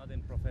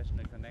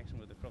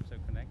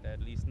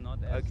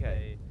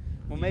 Okay.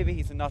 Well, maybe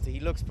he's a nutter. He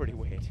looks pretty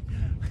weird.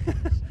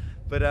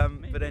 but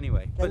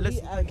anyway.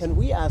 Can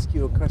we ask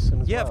you a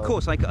question as well? Of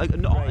course.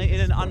 In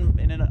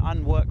an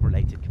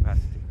unwork-related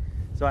capacity.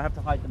 So I have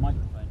to hide the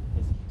microphone.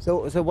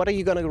 So what are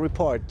you going to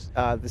report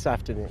this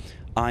afternoon?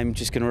 I'm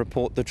just going to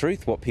report the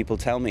truth, what people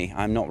tell me.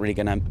 I'm not really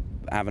going to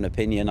have an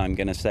opinion. I'm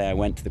going to say I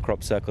went to the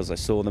crop circles, I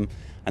saw them,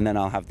 and then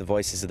I'll have the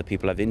voices of the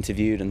people I've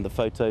interviewed and the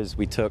photos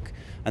we took,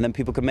 and then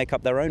people can make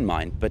up their own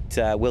mind. But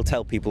we'll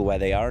tell people where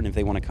they are, and if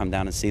they want to come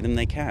down and see them,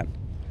 they can.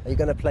 Are you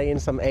going to play in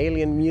some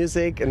alien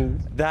music? And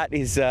that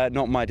is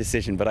not my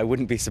decision, but I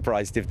wouldn't be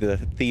surprised if the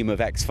theme of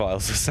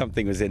X-Files or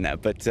something was in there.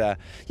 But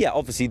yeah,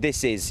 obviously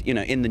this is,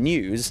 in the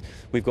news,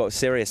 we've got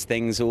serious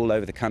things all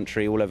over the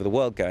country, all over the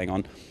world going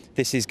on.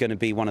 this is going to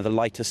be one of the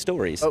lighter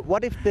stories.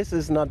 What if this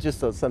is not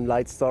just some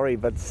light story,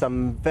 but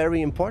some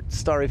very important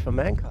story for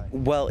mankind?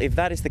 Well, if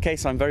that is the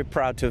case, I'm very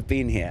proud to have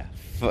been here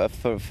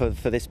for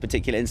this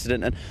particular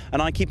incident,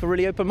 and I keep a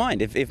really open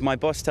mind. If my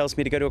boss tells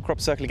me to go to a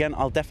crop circle again,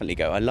 I'll definitely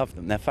go. I love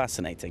them, they're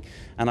fascinating,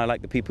 and I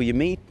like the people you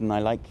meet, and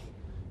I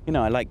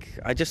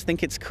just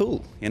think it's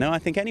cool. I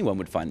think anyone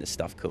would find this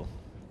stuff cool.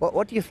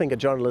 What do you think a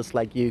journalist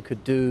like you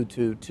could do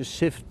to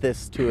shift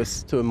this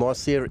to a more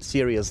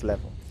serious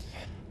level?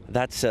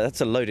 That's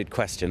a loaded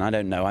question. I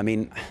don't know. I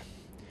mean,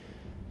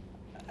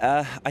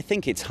 I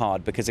think it's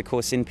hard because, of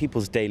course, in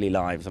people's daily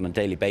lives on a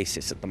daily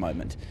basis at the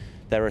moment,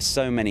 there are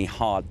so many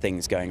hard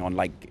things going on,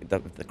 like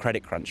the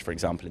credit crunch, for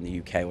example, in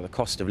the UK, or the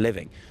cost of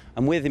living.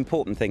 And with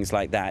important things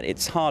like that,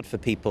 it's hard for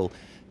people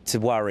to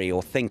worry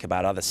or think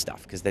about other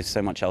stuff because there's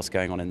so much else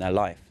going on in their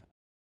life.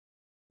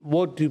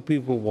 What do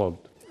people want?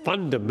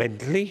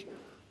 Fundamentally,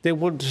 they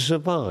want to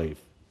survive.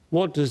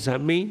 What does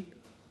that mean?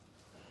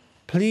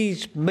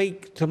 Please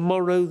make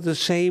tomorrow the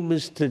same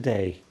as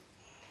today.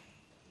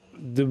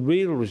 The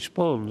real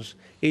response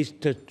is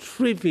to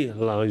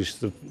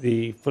trivialize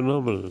the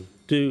phenomenon,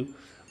 to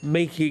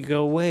make it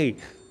go away.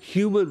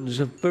 Humans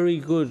are very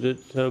good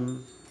at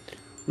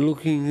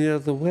looking the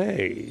other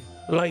way,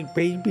 like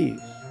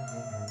babies.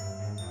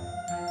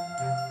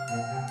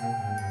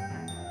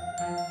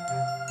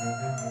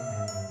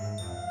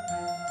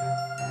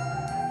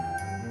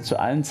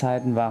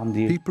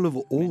 People have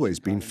always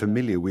been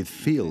familiar with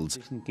fields,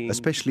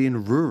 especially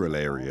in rural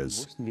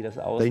areas.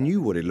 They knew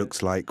what it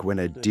looks like when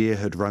a deer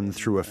had run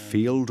through a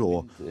field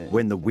or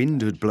when the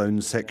wind had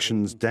blown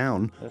sections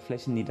down,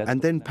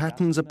 and then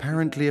patterns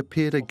apparently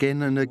appeared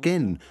again and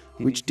again,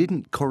 which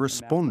didn't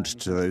correspond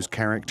to those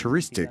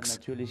characteristics.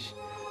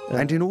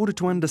 And in order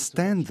to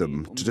understand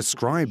them, to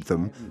describe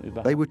them,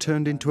 they were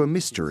turned into a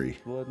mystery.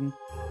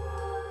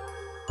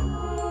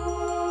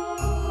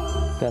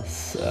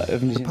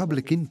 The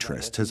public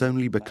interest has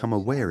only become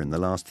aware in the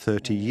last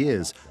 30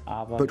 years,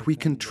 but we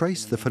can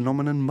trace the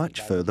phenomenon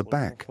much further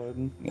back.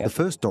 The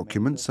first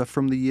documents are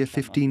from the year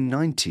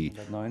 1590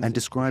 and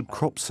describe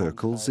crop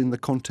circles in the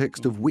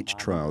context of witch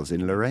trials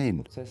in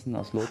Lorraine.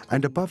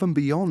 And above and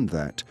beyond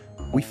that,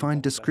 we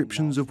find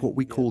descriptions of what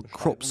we call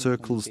crop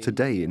circles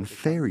today in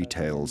fairy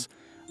tales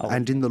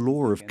and in the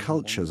lore of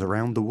cultures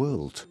around the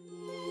world.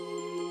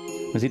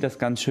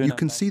 You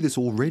can see this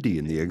already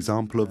in the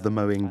example of the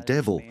mowing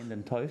devil.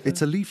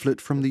 It's a leaflet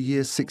from the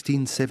year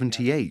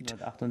 1678.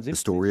 The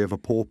story of a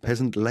poor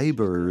peasant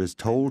labourer is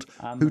told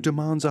who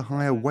demands a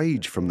higher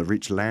wage from the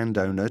rich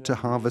landowner to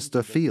harvest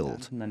a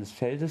field.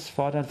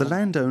 The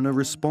landowner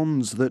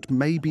responds that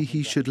maybe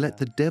he should let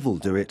the devil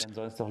do it,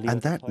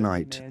 and that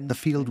night the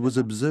field was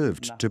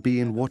observed to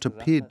be in what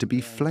appeared to be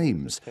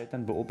flames.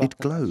 It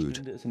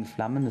glowed.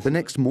 The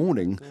next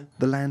morning,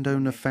 the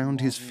landowner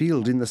found his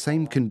field in the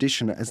same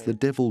condition as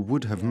the devil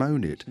would have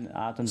mown it.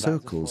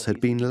 Circles had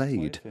been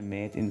laid.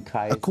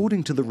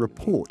 According to the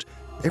report,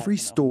 every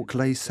stalk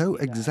lay so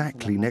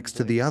exactly next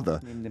to the other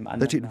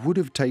that it would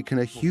have taken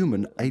a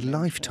human a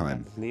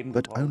lifetime,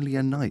 but only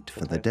a night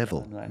for the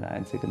devil.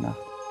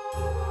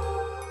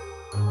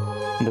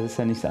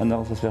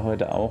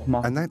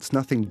 And that's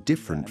nothing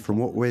different from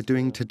what we're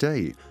doing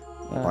today,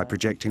 by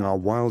projecting our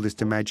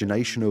wildest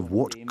imagination of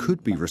what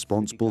could be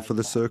responsible for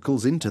the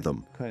circles into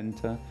them.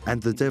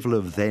 And the devil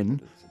of then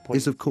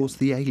is, of course,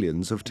 the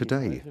aliens of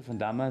today.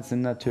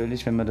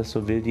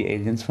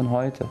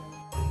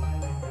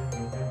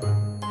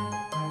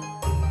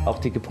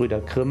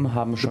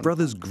 The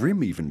brothers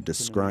Grimm even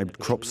described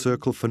crop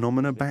circle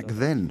phenomena back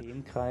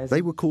then.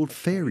 They were called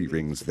fairy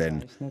rings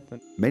then.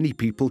 Many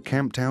people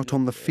camped out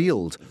on the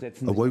field,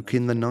 awoke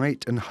in the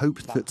night and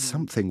hoped that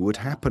something would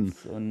happen,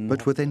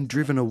 but were then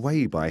driven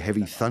away by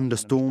heavy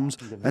thunderstorms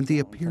and the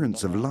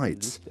appearance of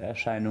lights.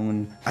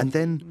 And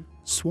then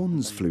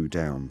swans flew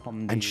down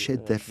and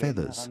shed their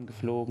feathers.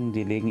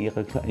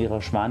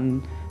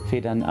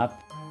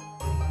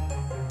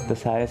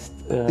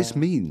 This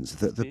means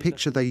that the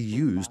picture they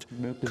used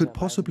could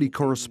possibly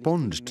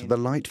correspond to the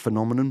light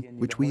phenomenon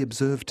which we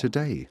observe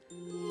today.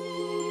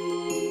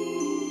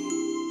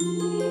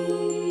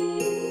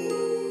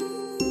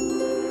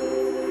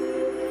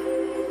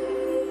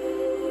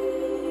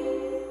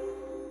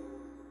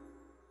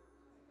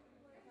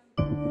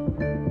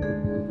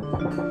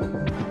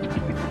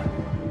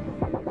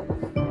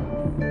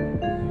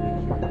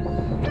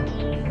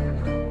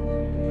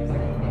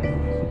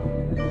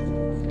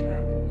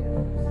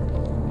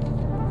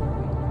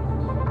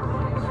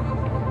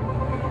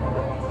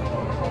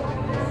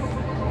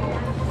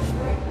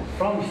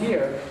 From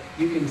here,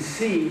 you can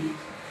see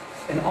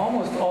in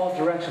almost all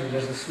directions,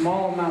 there's a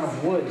small amount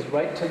of woods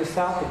right to the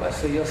south of us.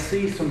 So you'll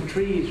see some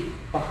trees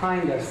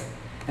behind us,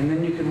 and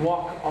then you can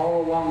walk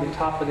all along the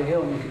top of the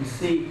hill, and you can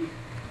see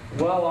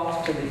well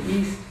off to the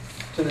east,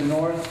 to the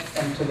north,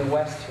 and to the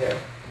west here.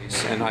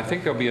 And I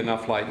think there'll be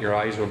enough light, your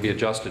eyes will be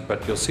adjusted,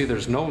 but you'll see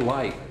there's no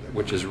light,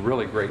 which is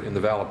really great in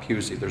the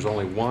Valapuzzi. There's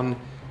only one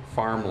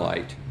farm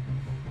light,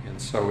 and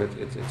so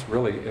it's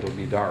really, it'll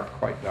be dark,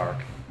 quite dark.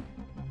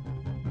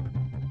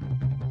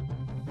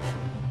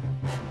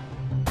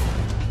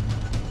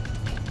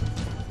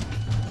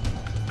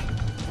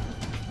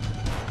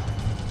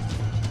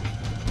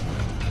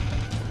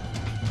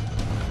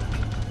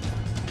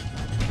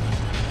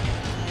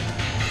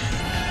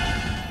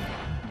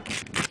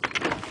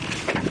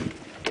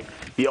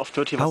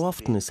 How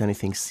often is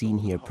anything seen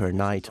here per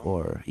night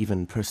or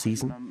even per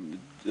season?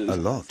 A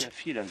lot.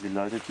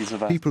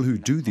 People who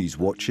do these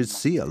watches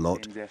see a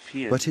lot,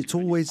 but it's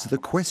always the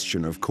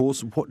question, of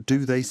course, what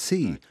do they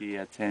see?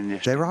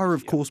 There are,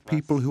 of course,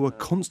 people who are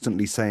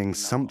constantly saying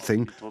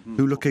something,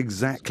 who look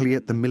exactly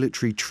at the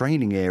military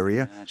training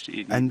area,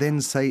 and then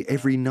say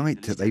every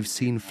night that they've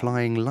seen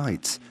flying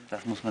lights.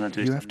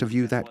 You have to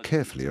view that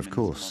carefully, of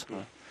course.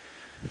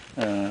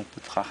 And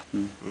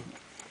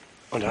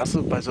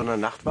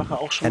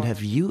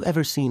have you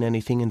ever seen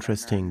anything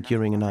interesting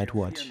during a night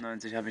watch?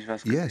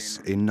 Yes,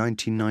 in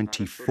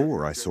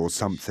 1994 I saw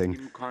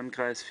something.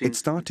 It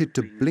started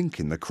to blink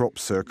in the crop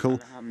circle,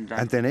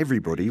 and then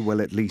everybody, well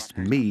at least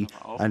me,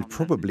 and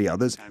probably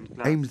others,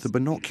 aimed the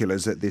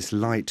binoculars at this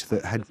light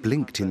that had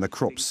blinked in the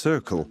crop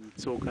circle.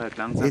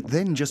 It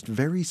then just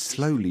very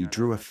slowly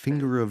drew a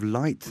finger of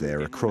light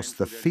there across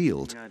the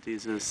field,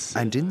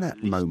 and in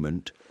that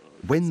moment,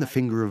 when the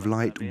finger of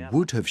light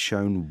would have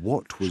shown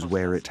what was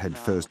where it had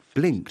first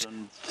blinked,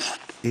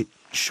 it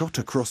shot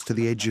across to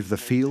the edge of the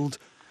field,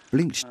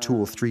 blinked 2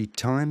 or 3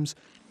 times,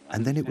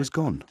 and then it was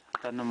gone.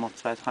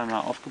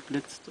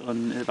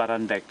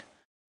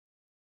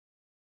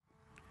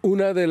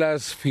 One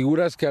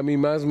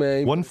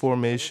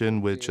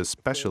formation which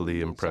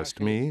especially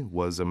impressed me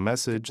was a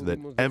message that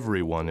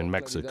everyone in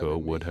Mexico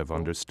would have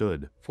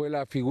understood.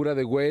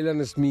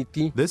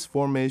 This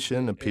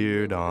formation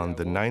appeared on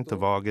the 9th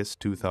of August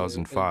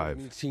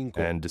 2005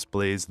 and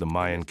displays the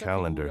Mayan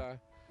calendar.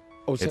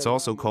 It's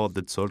also called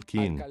the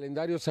Tzolkin.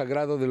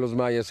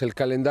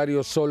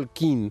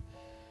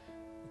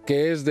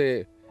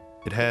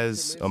 It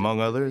has, among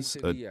others,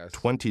 a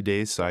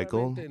 20-day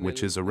cycle,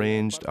 which is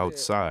arranged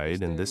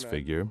outside in this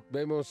figure.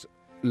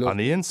 On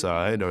the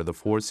inside are the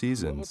 4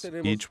 seasons,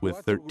 each with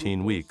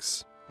 13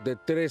 weeks.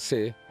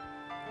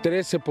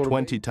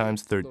 20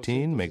 times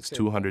 13 makes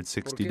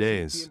 260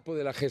 days,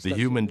 the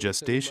human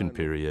gestation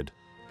period.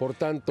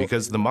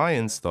 Because the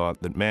Mayans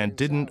thought that man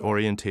didn't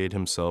orientate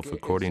himself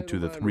according to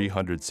the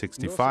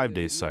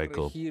 365-day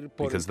cycle,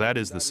 because that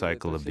is the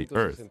cycle of the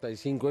Earth,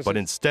 but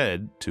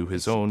instead to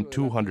his own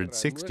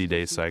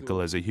 260-day cycle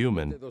as a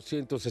human.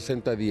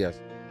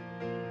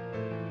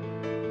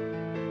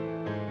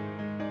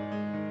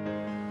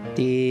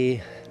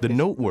 The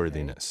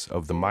noteworthiness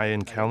of the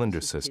Mayan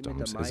calendar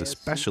systems is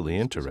especially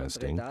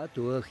interesting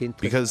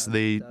because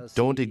they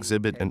don't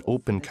exhibit an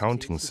open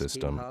counting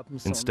system,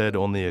 instead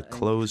only a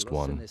closed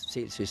one.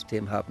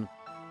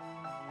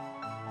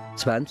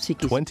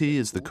 20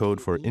 is the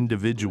code for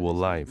individual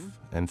life,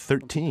 and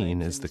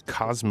 13 is the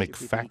cosmic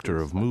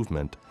factor of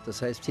movement.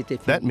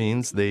 That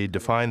means they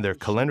define their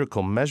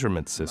calendrical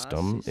measurement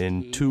system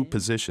in 2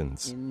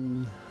 positions.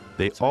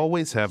 They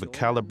always have a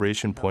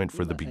calibration point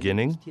for the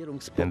beginning,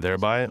 and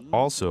thereby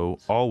also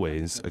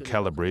always a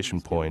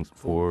calibration point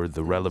for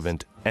the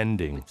relevant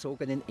ending. So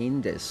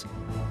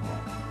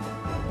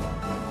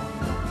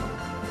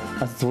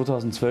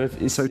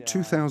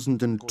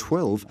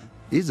 2012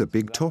 is a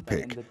big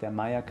topic.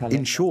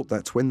 In short,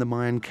 that's when the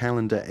Mayan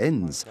calendar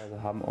ends.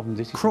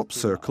 Crop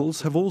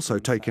circles have also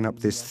taken up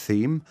this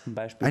theme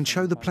and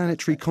show the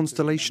planetary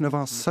constellation of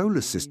our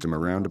solar system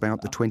around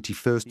about the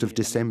 21st of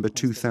December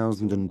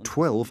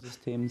 2012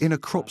 in a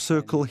crop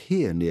circle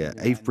here near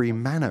Avebury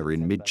Manor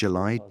in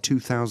mid-July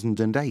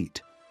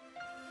 2008.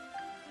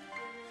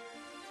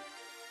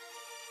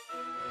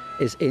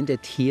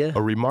 A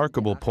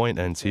remarkable point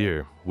ends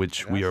here,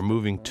 which we are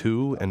moving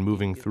to and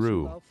moving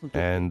through.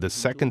 And the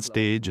second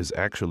stage is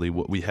actually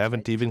what we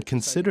haven't even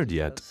considered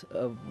yet,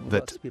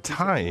 that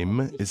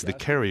time is the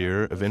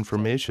carrier of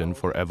information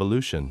for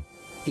evolution.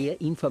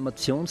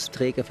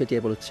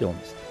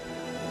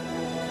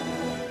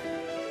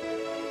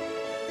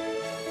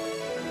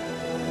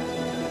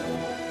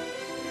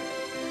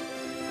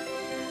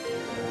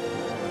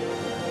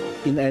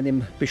 In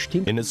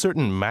a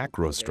certain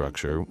macro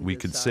structure, we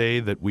could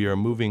say that we are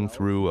moving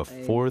through a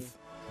 4th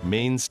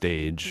main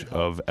stage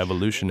of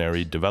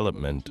evolutionary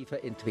development.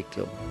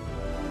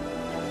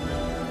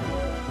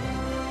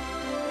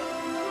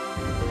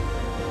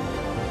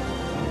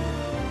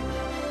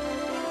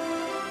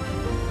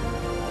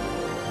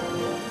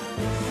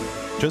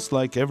 Just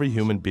like every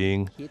human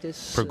being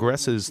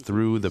progresses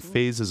through the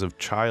phases of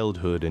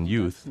childhood and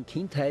youth,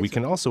 we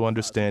can also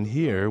understand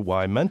here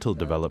why mental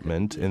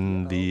development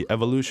in the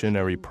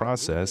evolutionary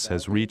process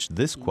has reached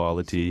this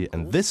quality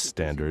and this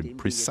standard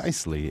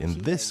precisely in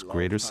this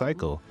greater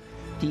cycle,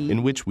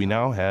 in which we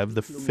now have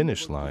the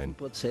finish line.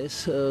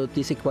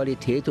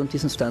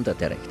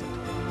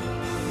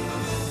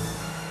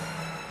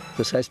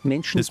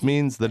 This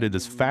means that it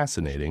is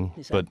fascinating,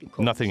 but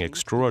nothing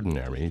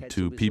extraordinary,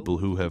 to people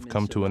who have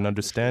come to an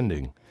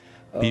understanding.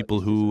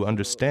 People who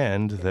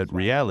understand that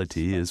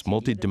reality is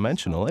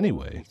multidimensional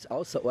anyway,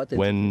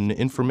 when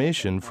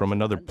information from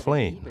another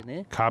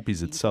plane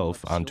copies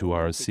itself onto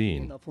our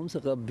scene.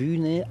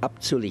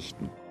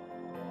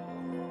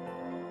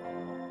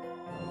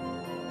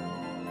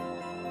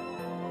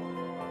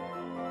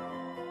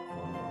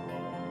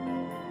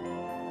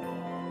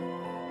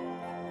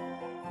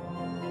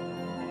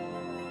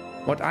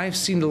 What I've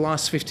seen the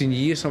last 15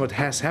 years and what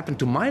has happened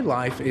to my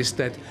life is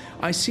that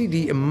I see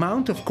the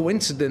amount of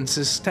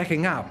coincidences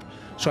stacking up.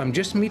 So I'm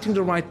just meeting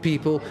the right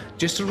people,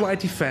 just the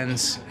right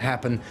events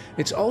happen.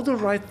 It's all the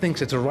right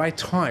things at the right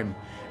time.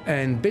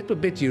 And bit by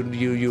bit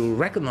you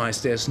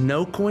recognize there's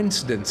no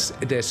coincidence.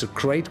 There's a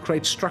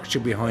great structure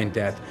behind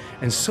that.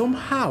 And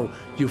somehow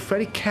you're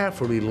very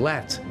carefully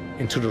led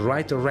into the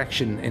right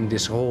direction in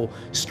this whole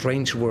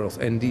strange world.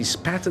 And these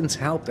patterns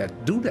help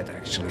that, do that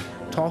actually.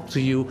 Talk to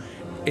you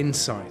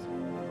inside.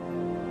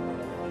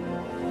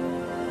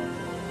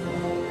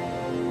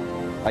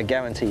 I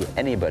guarantee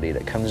anybody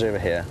that comes over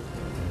here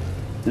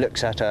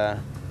looks at a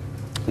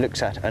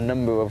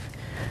number of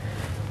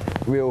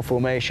real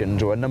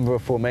formations or a number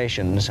of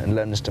formations and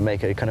learns to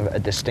make a kind of a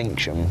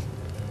distinction,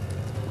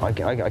 I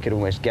could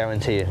almost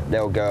guarantee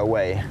they'll go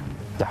away.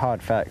 The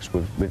hard facts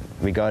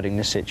regarding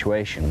this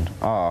situation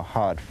are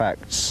hard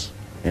facts.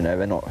 You know,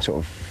 they're not sort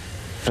of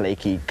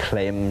flaky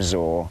claims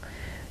or,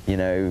 you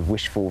know,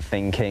 wishful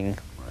thinking.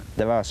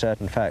 There are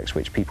certain facts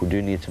which people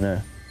do need to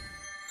know.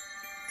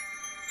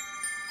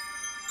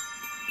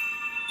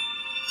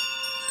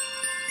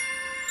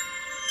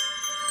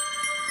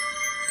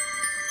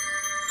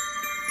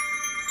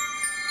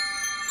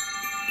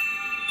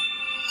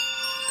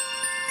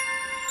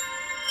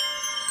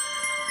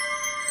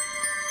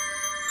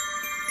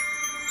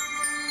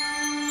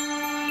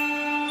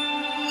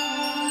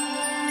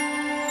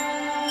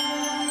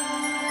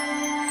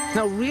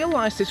 Now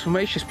realize this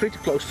formation is pretty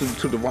close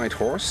to the white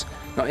horse.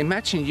 Now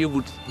imagine you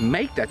would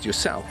make that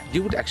yourself.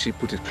 You would actually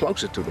put it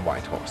closer to the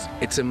white horse.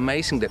 It's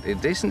amazing that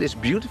it is in this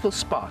beautiful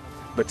spot,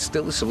 but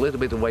still is a little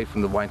bit away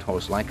from the white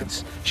horse, like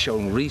it's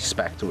showing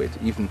respect to it.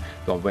 Even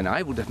though when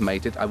I would have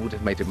made it, I would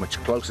have made it much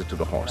closer to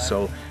the horse.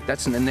 So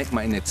that's an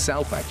enigma in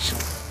itself,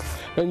 actually.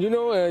 And you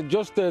know,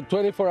 just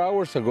 24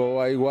 hours ago,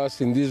 I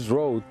was in this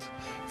road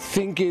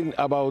thinking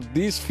about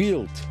this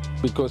field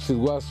because it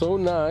was so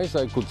nice,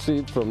 I could see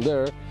it from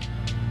there.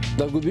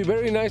 That would be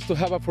very nice to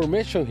have a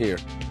formation here.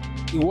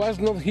 It was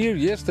not here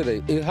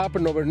yesterday, it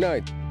happened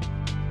overnight.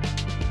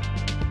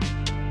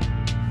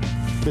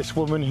 This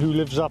woman who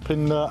lives up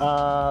in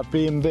the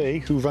B&B,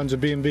 who runs a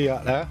B&B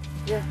out there,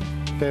 yeah.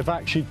 they've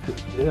actually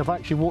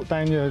walked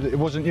down here. It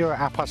wasn't here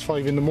at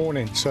 5:30 in the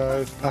morning,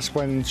 so that's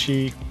when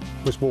she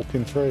was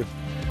walking through.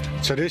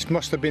 So this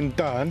must have been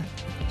done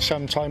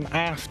sometime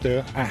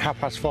after at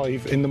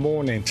 5:30 in the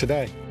morning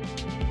today.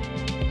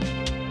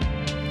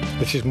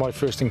 This is my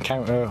first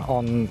encounter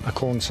on a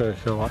corn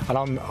circle, and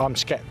I'm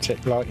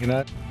sceptic, like, you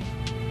know,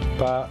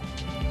 but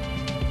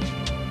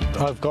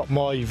I've got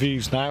my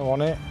views now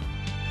on it.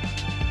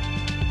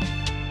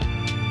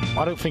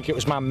 I don't think it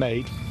was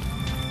man-made.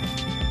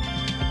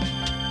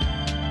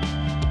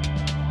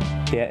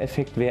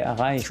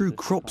 Through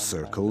crop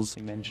circles,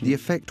 the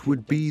effect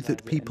would be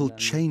that people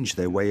change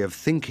their way of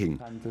thinking,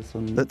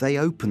 that they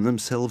open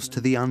themselves to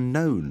the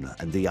unknown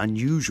and the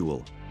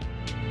unusual.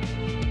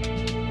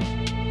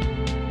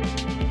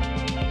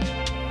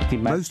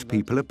 Most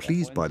people are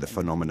pleased by the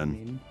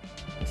phenomenon.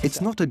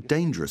 It's not a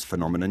dangerous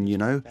phenomenon, you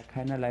know.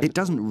 It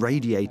doesn't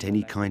radiate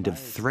any kind of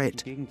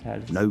threat,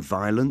 no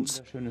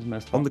violence.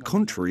 On the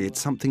contrary, it's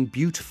something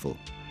beautiful.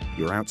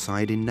 You're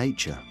outside in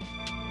nature.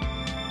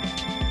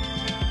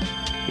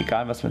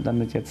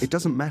 It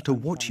doesn't matter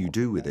what you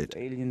do with it,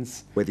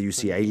 whether you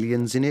see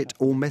aliens in it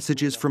or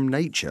messages from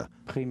nature.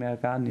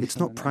 It's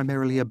not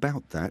primarily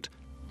about that,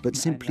 but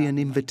simply an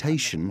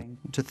invitation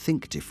to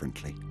think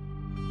differently.